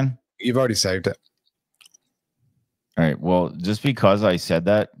this again? You've already saved it. All right. Well, just because I said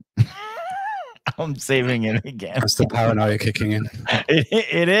that, I'm saving it again. That's the paranoia kicking in.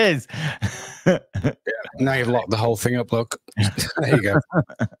 It is. Yeah. Now you've locked the whole thing up. Look. There you go.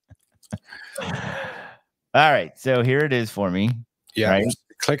 All right. So here it is for me. Yeah. Right?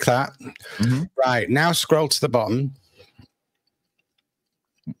 Click that. Mm-hmm. Right. Now scroll to the bottom.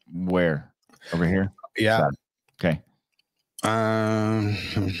 Where? Over here? Yeah. Okay. Right.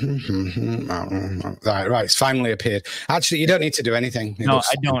 It's finally appeared. Actually, you don't need to do anything. No,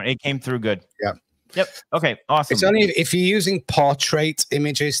 I don't. It came through good. Yeah. Yep. Okay. Awesome. It's only if you're using portrait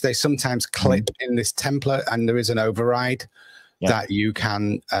images, they sometimes clip in this template, and there is an override that you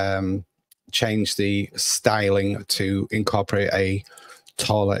can change the styling to incorporate a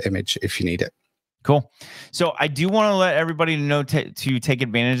taller image if you need it. Cool. So I do want to let everybody know to take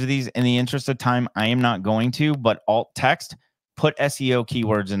advantage of these. In the interest of time, I am not going to, but alt text, put SEO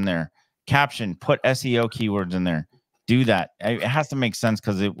keywords in there. Caption, put SEO keywords in there. Do that. It has to make sense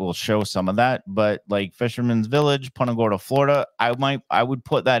because it will show some of that. But like Fisherman's Village, Punta Gorda, Florida, I would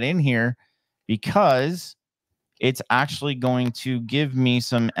put that in here because it's actually going to give me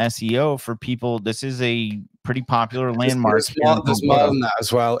some SEO for people. This is a pretty popular landmark. There's more than that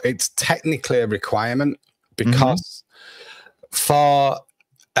as well. It's technically a requirement because for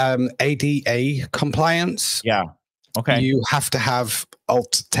ADA compliance, you have to have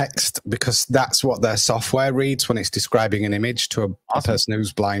alt text because that's what their software reads when it's describing an image to a person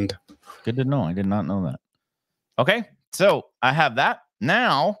who's blind. Good to know. I did not know that. Okay, so I have that.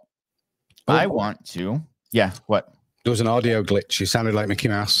 Now I want to... Yeah, what? There was an audio glitch. You sounded like Mickey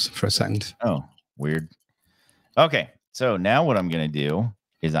Mouse for a second. Oh, weird. Okay, so now what I'm going to do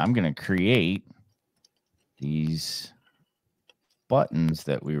is I'm going to create these buttons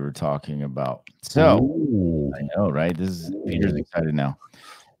that we were talking about. So, I know, right? Peter's excited now.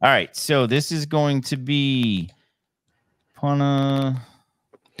 All right, so this is going to be Punta.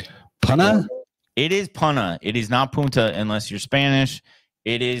 Punta? It is Punta. It is not Punta unless you're Spanish.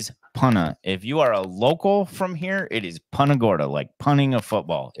 It is Punta. If you are a local from here, it is Punta Gorda, like punting a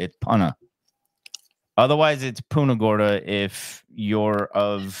football. It's Punta. Otherwise, it's Punta Gorda if you're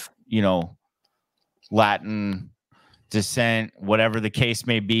of, Latin descent, whatever the case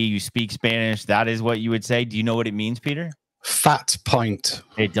may be, you speak Spanish, that is what you would say. Do you know what it means, Peter? Fat Point.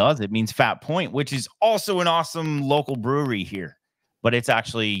 It does. It means Fat Point, which is also an awesome local brewery here, but it's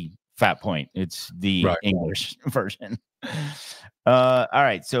actually Fat Point. It's the English version. All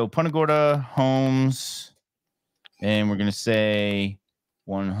right, so Punta Gorda homes, and we're gonna say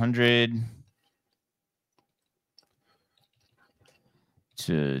 100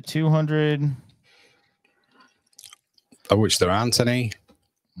 to 200. Of which there aren't any.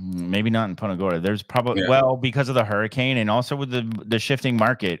 Maybe not in Punta Gorda. There's probably because of the hurricane and also with the shifting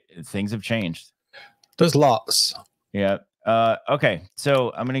market, things have changed. There's lots. Yeah. Okay,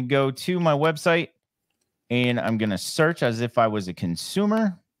 so I'm gonna go to my website. And I'm going to search as if I was a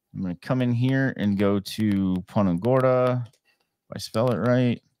consumer. I'm going to come in here and go to Punta Gorda. If I spell it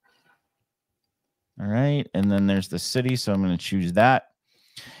right. All right. And then there's the city. So I'm going to choose that.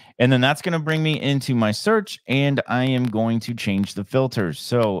 And then that's going to bring me into my search. And I am going to change the filters.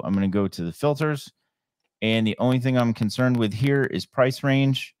 So I'm going to go to the filters. And the only thing I'm concerned with here is price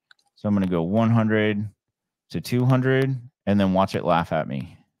range. So I'm going to go 100 to 200 and then watch it laugh at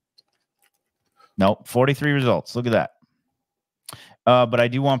me. Nope, 43 results. Look at that. But I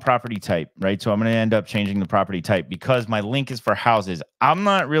do want property type, right? So I'm going to end up changing the property type because my link is for houses. I'm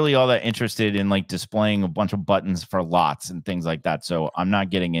not really all that interested in like displaying a bunch of buttons for lots and things like that. So I'm not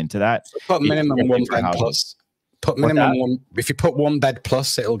getting into that. So put minimum one bed plus. Put minimum one. If you put 1 bed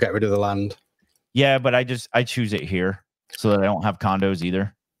plus, it'll get rid of the land. Yeah, but I choose it here so that I don't have condos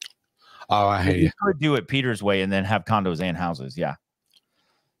either. Oh, I hear you. You could do it Peter's way and then have condos and houses. Yeah.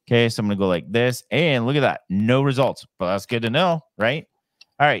 Okay, so I'm going to go like this, and look at that. No results, but that's good to know, right?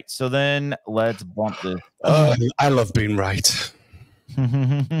 All right, so then let's bump this. I love being right.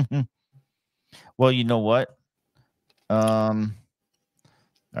 Well, you know what? All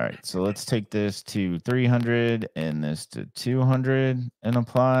right, so let's take this to 300 and this to 200 and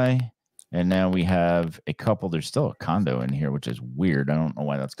apply. And now we have a couple. There's still a condo in here, which is weird. I don't know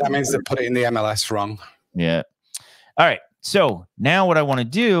why that's That means they put it in the MLS wrong. Yeah. All right. So now what I want to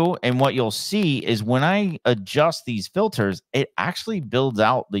do and what you'll see is when I adjust these filters, it actually builds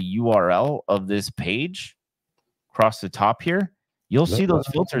out the URL of this page across the top here. You'll see those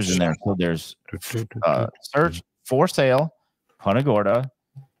filters in there. So there's search for sale, Punta Gorda,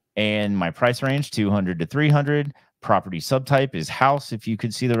 and my price range 200 to 300. Property subtype is house, if you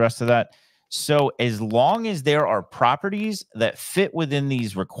could see the rest of that. So as long as there are properties that fit within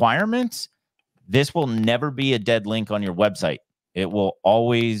these requirements, this will never be a dead link on your website. It will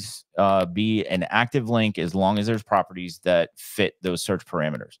always be an active link as long as there's properties that fit those search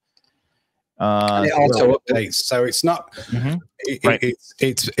parameters. And it also updates, so it's not.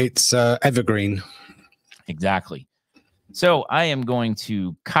 It's evergreen. Exactly. So I am going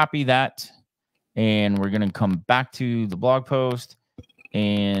to copy that, and we're going to come back to the blog post,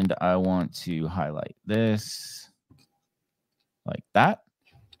 and I want to highlight this like that.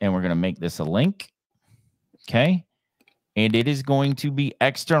 And we're going to make this a link. Okay. And it is going to be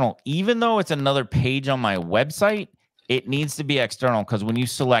external. Even though it's another page on my website, it needs to be external because when you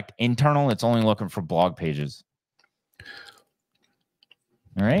select internal, it's only looking for blog pages.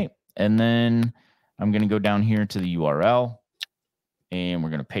 All right. And then I'm going to go down here to the URL and we're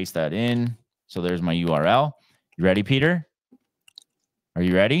going to paste that in. So there's my URL. You ready, Peter? Are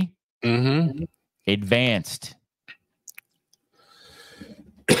you ready? Mm-hmm. Advanced.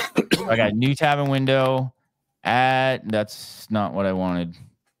 I got new tab and window. That's not what I wanted.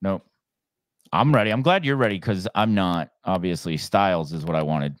 Nope. I'm ready. I'm glad you're ready because I'm not. Obviously, styles is what I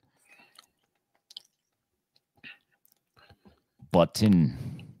wanted.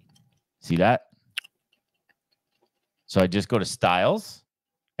 Button. See that? So I just go to styles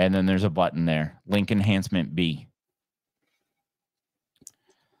and then there's a button there. Link enhancement B.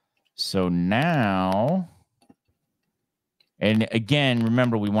 So now, and again,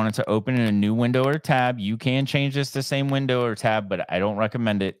 remember, we want it to open in a new window or tab. You can change this to same window or tab, but I don't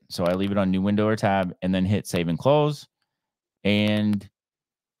recommend it. So I leave it on new window or tab and then hit save and close. And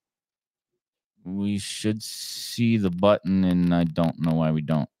we should see the button, and I don't know why we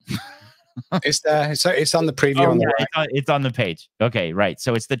don't. It's there. It's on the preview. Oh, on the right. It's on the page. Okay, right.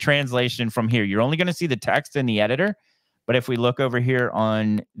 So it's the translation from here. You're only going to see the text in the editor. But if we look over here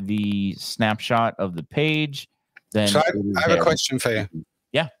on the snapshot of the page, then so I have a question for you.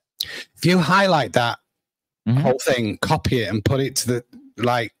 Yeah. If you highlight that whole thing, copy it and put it to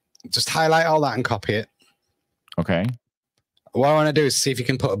the, just highlight all that and copy it. Okay. What I want to do is see if you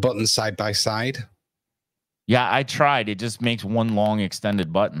can put a button side by side. Yeah, I tried. It just makes one long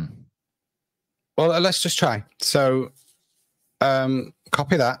extended button. Well, let's just try. So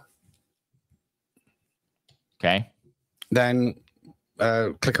copy that. Okay. Then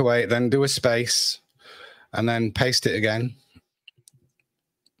click away, then do a space, and then paste it again.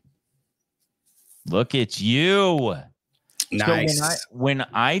 Look at you. Nice. So when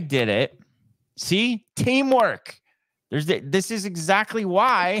I did it, see, teamwork. This is exactly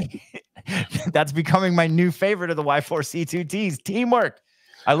why that's becoming my new favorite of the Y4C2Ts. Teamwork.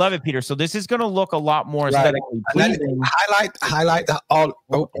 I love it, Peter. So this is going to look a lot more aesthetically pleasing. Highlight that all.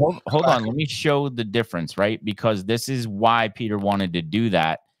 Oh, hold on. Let me show the difference, right? Because this is why Peter wanted to do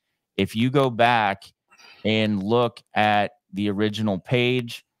that. If you go back and look at the original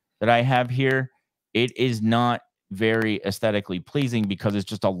page that I have here, it is not very aesthetically pleasing because it's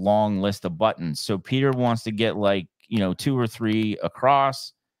just a long list of buttons. So Peter wants to get 2 or 3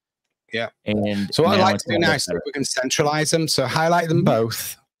 across. Yeah. And so what I'd like to do now is we can centralize them. So highlight them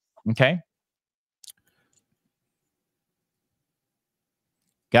both. Okay.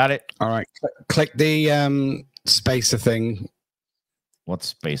 Got it. All right. Click the spacer thing. What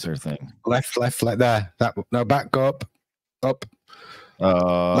spacer thing? Left, there. No, back, go up. Left,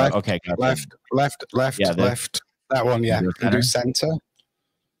 okay. Left, yeah, left. That one, yeah. And do center.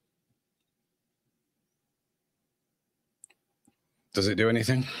 Does it do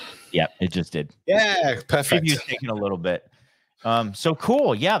anything? Yeah, it just did. Yeah, perfect. Maybe it's taking a little bit. So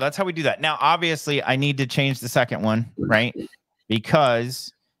cool. Yeah, that's how we do that. Now, obviously, I need to change the second one, right?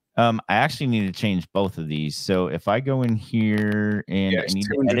 Because I actually need to change both of these. So if I go in here and I need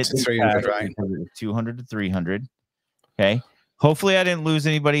to edit to 300, right? 200 to 300. Okay. Hopefully I didn't lose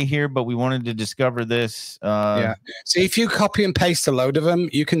anybody here, but we wanted to discover this. Yeah. See, if you copy and paste a load of them,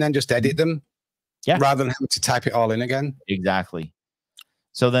 you can then just edit them. Yeah. Rather than having to type it all in again. Exactly.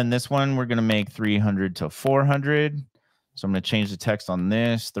 So then this one, we're going to make 300 to 400. So I'm going to change the text on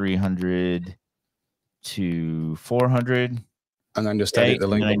this, 300 to 400. And then just edit the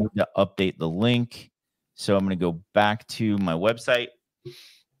link. And I need to update the link. So I'm going to go back to my website.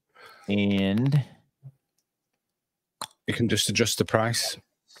 And you can just adjust the price.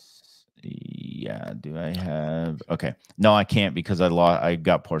 Yeah. Do I have? Okay. No, I can't because I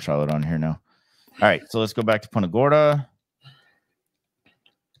got Port Charlotte on here now. All right. So let's go back to Punta Gorda.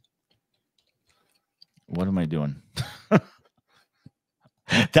 What am I doing?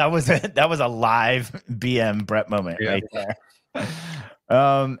 that was a live BM Brett moment right there.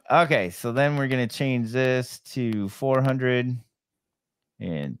 Okay, so then we're gonna change this to 400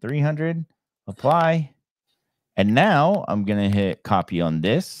 and 300. Apply, and now I'm gonna hit copy on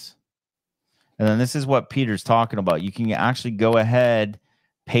this, and then this is what Peter's talking about. You can actually go ahead,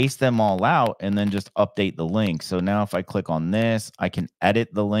 paste them all out, and then just update the link. So now if I click on this, I can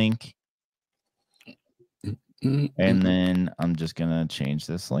edit the link. And then I'm just going to change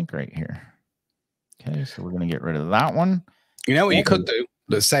this link right here. Okay, so we're going to get rid of that one. You know what you could do?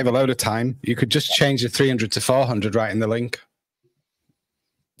 Let's save a load of time. You could just change the 300 to 400 right in the link.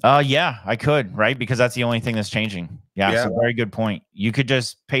 Yeah, I could, right? Because that's the only thing that's changing. Yeah, so very good point. You could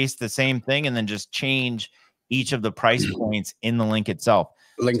just paste the same thing and then just change each of the price points in the link itself.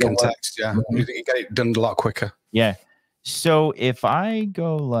 Link and text, yeah. You get it done a lot quicker. Yeah. So if I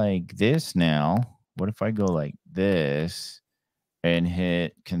go like this now, what if I go like this and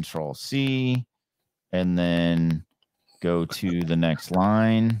hit Control C, and then go to the next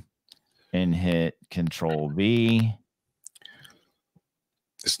line and hit Control V.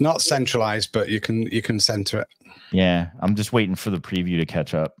 It's not centralized, but you can center it. Yeah, I'm just waiting for the preview to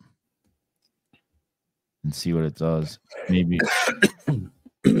catch up and see what it does. Maybe.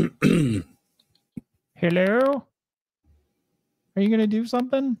 Hello? Are you going to do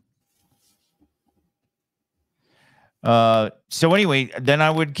something? So anyway, then I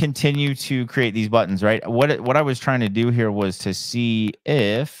would continue to create these buttons, right? What I was trying to do here was to see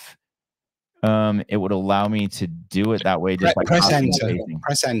if it would allow me to do it that way. Just by press enter.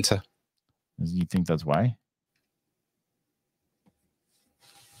 Press enter. You think that's why?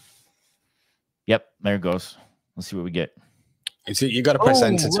 Yep, there it goes. Let's see what we get. You got to press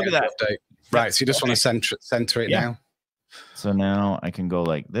enter to update. Right, so you just want to center it now. So now I can go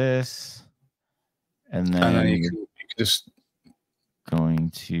like this, and then you can just going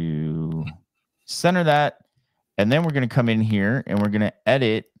to center that, and then we're going to come in here and we're going to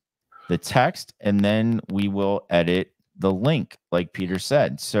edit the text, and then we will edit the link like Peter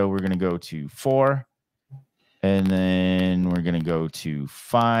said. So we're going to go to 4, and then we're going to go to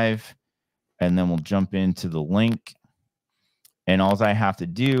 5, and then we'll jump into the link, and all I have to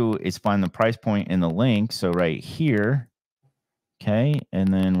do is find the price point in the link. So right here, okay,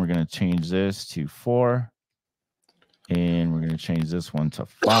 and then we're going to change this to 4, and we're going to change this one to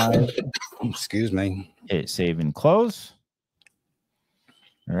 5. Excuse me. Hit save and close.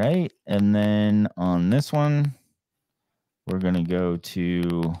 All right. And then on this one, we're going to go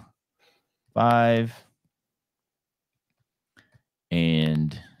to 5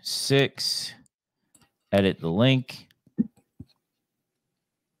 and 6. Edit the link.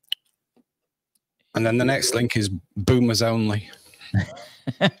 And then the next link is boomers only.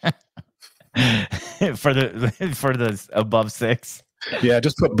 for the above 6. Yeah,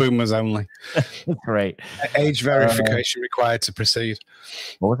 just put boomers only. Right. Age verification required to proceed.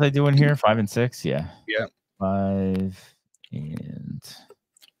 What was I doing here? 5 and 6? Yeah. Yeah. 5 and...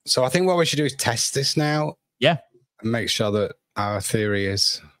 So I think what we should do is test this now. Yeah. And make sure that our theory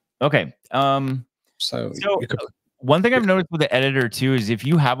is... Okay. So one thing I've noticed with the editor too is if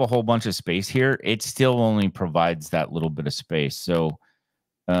you have a whole bunch of space here, it still only provides that little bit of space. So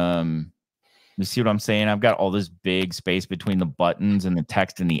you see what I'm saying? I've got all this big space between the buttons and the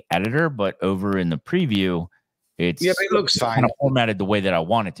text in the editor, but over in the preview, it looks fine. Kind of formatted the way that I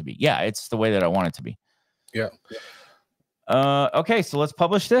want it to be. Yeah, it's the way that I want it to be. Yeah. Okay, so let's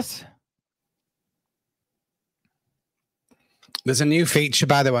publish this. There's a new feature,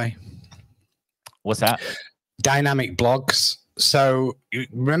 by the way. What's that? Dynamic blogs. So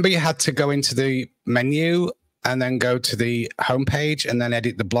remember you had to go into the menu and then go to the homepage and then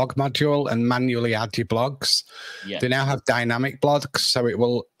edit the blog module and manually add your blogs. Yeah. They now have dynamic blogs, so it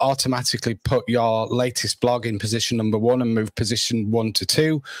will automatically put your latest blog in position number 1 and move position 1 to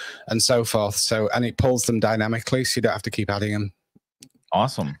 2 and so forth. So, and it pulls them dynamically, so you don't have to keep adding them.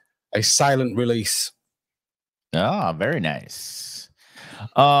 Awesome. A silent release. Ah, very nice.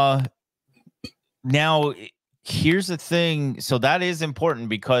 Now, here's the thing. So that is important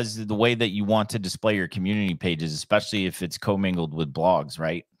because the way that you want to display your community pages, especially if it's commingled with blogs,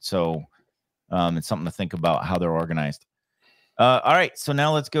 right? So it's something to think about how they're organized. All right. So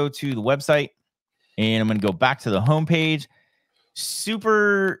now let's go to the website, and I'm going to go back to the homepage.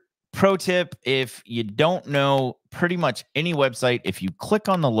 Super pro tip. If you don't know, pretty much any website, if you click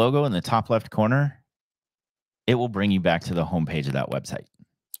on the logo in the top left corner, it will bring you back to the homepage of that website.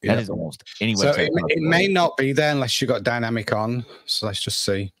 That is almost any website. So it may not be there unless you got dynamic on. So let's just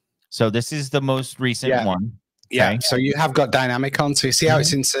see. So this is the most recent one. Yeah. Okay. So you have got dynamic on. So you see how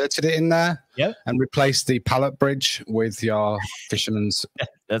it's inserted it in there? Yep. And replace the pallet bridge with your fisherman's.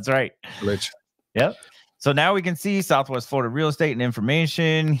 That's right. Bridge. Yep. So now we can see Southwest Florida real estate and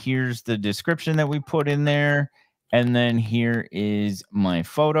information. Here's the description that we put in there. And then here is my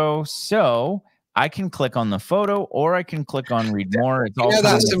photo. So I can click on the photo or I can click on read more. It's all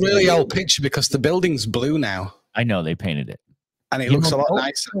that's a really old picture because the building's blue now. I know they painted it. And it looks a lot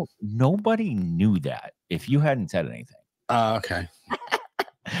nicer. Nobody knew that if you hadn't said anything. Okay.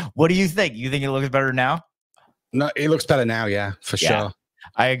 What do you think? You think it looks better now? No, it looks better now. Yeah, for sure.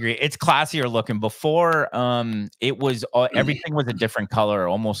 I agree. It's classier looking. Before, it was everything was a different color,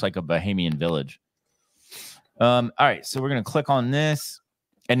 almost like a Bahamian village. All right, so we're gonna click on this.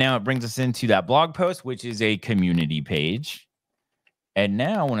 And now it brings us into that blog post, which is a community page. And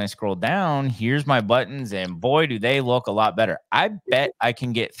now when I scroll down, here's my buttons. And boy, do they look a lot better. I bet I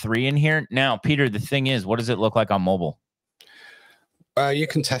can get 3 in here. Now, Peter, the thing is, what does it look like on mobile? You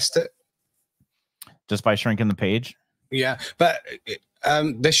can test it. Just by shrinking the page? Yeah, but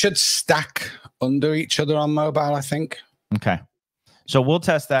they should stack under each other on mobile, I think. Okay. So we'll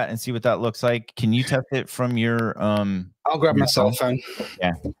test that and see what that looks like. Can you test it from your I'll grab my cell phone.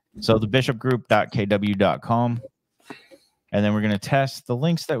 Yeah. So the bishopgroup.kw.com. And then we're going to test the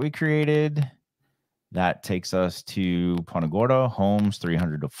links that we created. That takes us to Punta Gorda, homes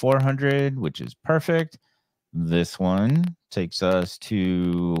 300 to 400, which is perfect. This one takes us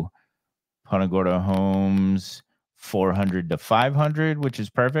to Punta Gorda homes 400 to 500, which is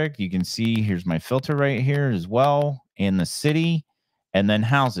perfect. You can see here's my filter right here as well, in the city, and then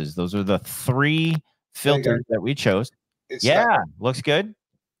houses. Those are the 3 filters that we chose. Looks good.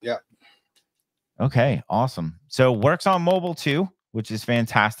 Yeah. Okay, awesome. So works on mobile too, which is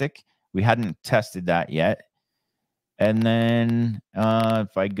fantastic. We hadn't tested that yet. And then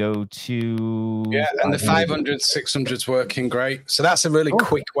if I go to... Yeah, and the 500, 600's working great. So that's a really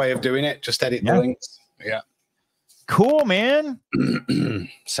quick way of doing it. Just edit the links. Yeah. Cool, man.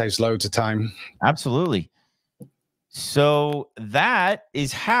 Saves loads of time. Absolutely. So that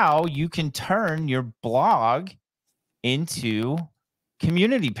is how you can turn your blog into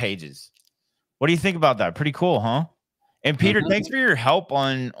community pages. What do you think about that? Pretty cool, huh? And Peter, thanks for your help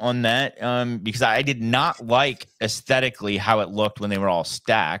on that, because I did not like aesthetically how it looked when they were all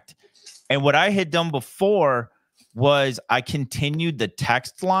stacked. And what I had done before was I continued the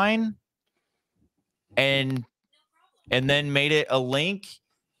text line and then made it a link,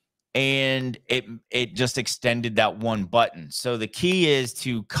 and it just extended that one button. So the key is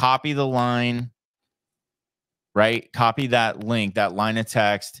to copy the line, right? Copy that link, that line of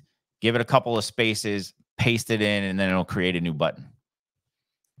text, give it a couple of spaces, paste it in, and then it'll create a new button.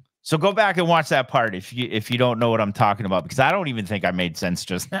 So go back and watch that part if you don't know what I'm talking about, because I don't even think I made sense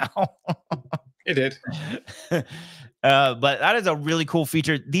just now. It did. But that is a really cool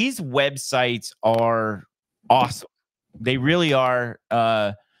feature. These websites are awesome. They really are.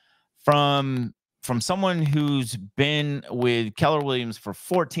 From someone who's been with Keller Williams for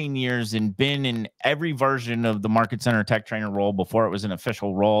 14 years and been in every version of the Market Center Tech Trainer role before it was an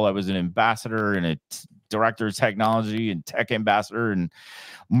official role. I was an ambassador and a director of technology and tech ambassador and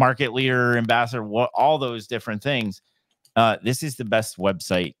market leader ambassador, all those different things. This is the best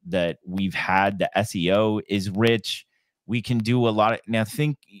website that we've had. The SEO is rich. We can do a lot of, now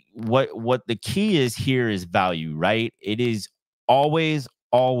think what the key is here is value, right? It is always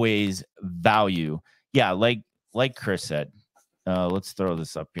value. Yeah, like Chris said. Let's throw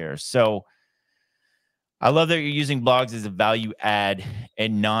this up here. So I love that you're using blogs as a value add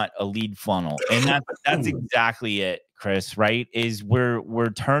and not a lead funnel. And that's exactly it, Chris, right? Is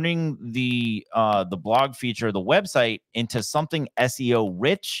we're turning the blog feature, the website, into something SEO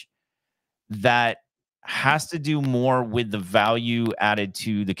rich that has to do more with the value added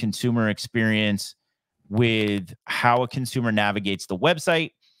to the consumer experience, with how a consumer navigates the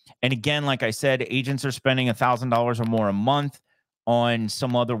website. And again, like I said, agents are spending $1,000 or more a month on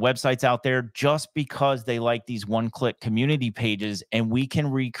some other websites out there just because they like these one-click community pages, and we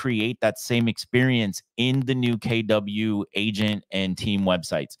can recreate that same experience in the new KW agent and team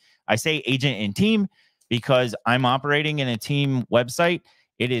websites. I say agent and team because I'm operating in a team website.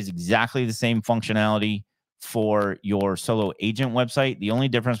 It is exactly the same functionality for your solo agent website. The only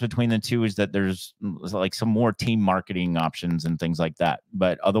difference between the two is that there's like some more team marketing options and things like that.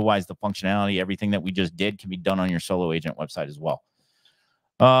 But otherwise, the functionality, everything that we just did, can be done on your solo agent website as well.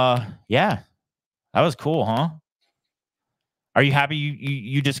 Yeah, that was cool, huh? Are you happy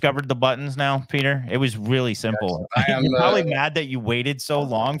you discovered the buttons now, Peter? It was really simple. Yes, I am. You're probably mad that you waited so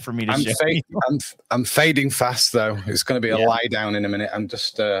long for me to show you. I'm fading fast though. It's going to be a lie down in a minute. I'm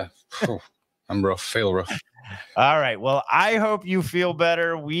just I'm rough. Feel rough. All right. Well, I hope you feel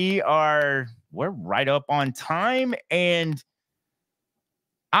better. We're right up on time, and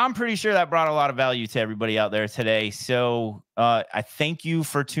I'm pretty sure that brought a lot of value to everybody out there today. So I thank you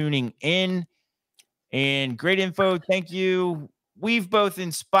for tuning in, and great info. Thank you. We've both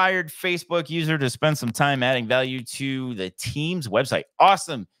inspired Facebook user to spend some time adding value to the team's website.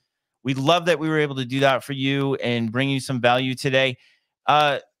 Awesome. We love that we were able to do that for you and bring you some value today.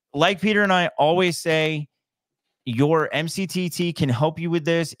 Like Peter and I always say, your MCTT can help you with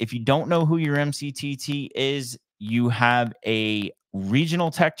this. If you don't know who your MCTT is, you have a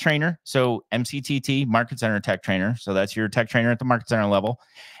regional tech trainer. So MCTT, Market Center Tech Trainer. So that's your tech trainer at the Market Center level.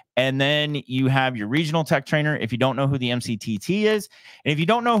 And then you have your regional tech trainer. If you don't know who the MCTT is, and if you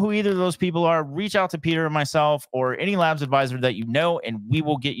don't know who either of those people are, reach out to Peter or myself or any Labs advisor that you know, and we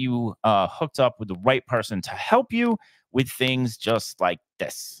will get you hooked up with the right person to help you with things just like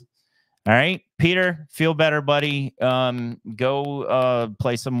this. All right, Peter, feel better, buddy. Go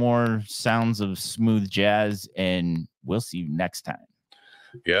play some more sounds of smooth jazz, and we'll see you next time.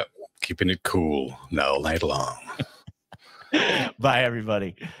 Yep, keeping it cool all night long. Bye,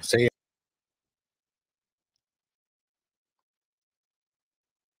 everybody. See ya.